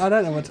 Please. I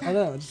don't know what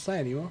to say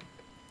anymore.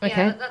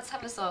 Okay. Yeah, let's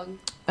have a song.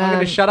 I'm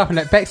going to shut up and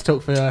let Bex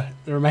talk for the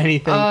remaining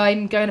thing.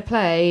 I'm going to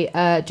play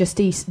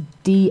Justice,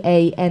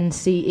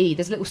 D-A-N-C-E.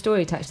 There's a little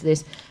story attached to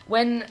this.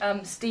 When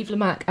Steve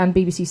Lamacq and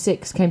BBC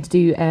Six came to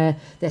do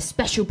their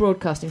special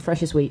broadcast in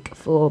Freshers Week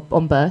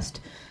on Burst,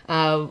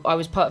 I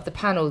was part of the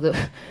panel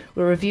that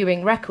were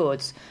reviewing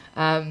records.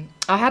 I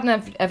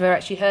hadn't ever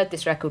actually heard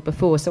this record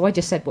before, so I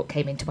just said what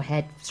came into my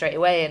head straight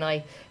away, and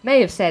I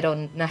may have said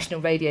on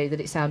national radio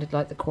that it sounded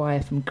like the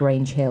choir from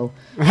Grange Hill.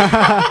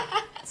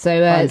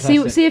 So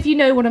see if you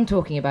know what I'm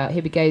talking about.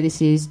 Here we go.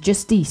 This is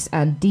Justice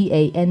and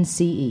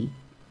D-A-N-C-E.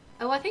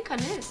 Oh, I think I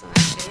know this one,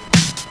 actually.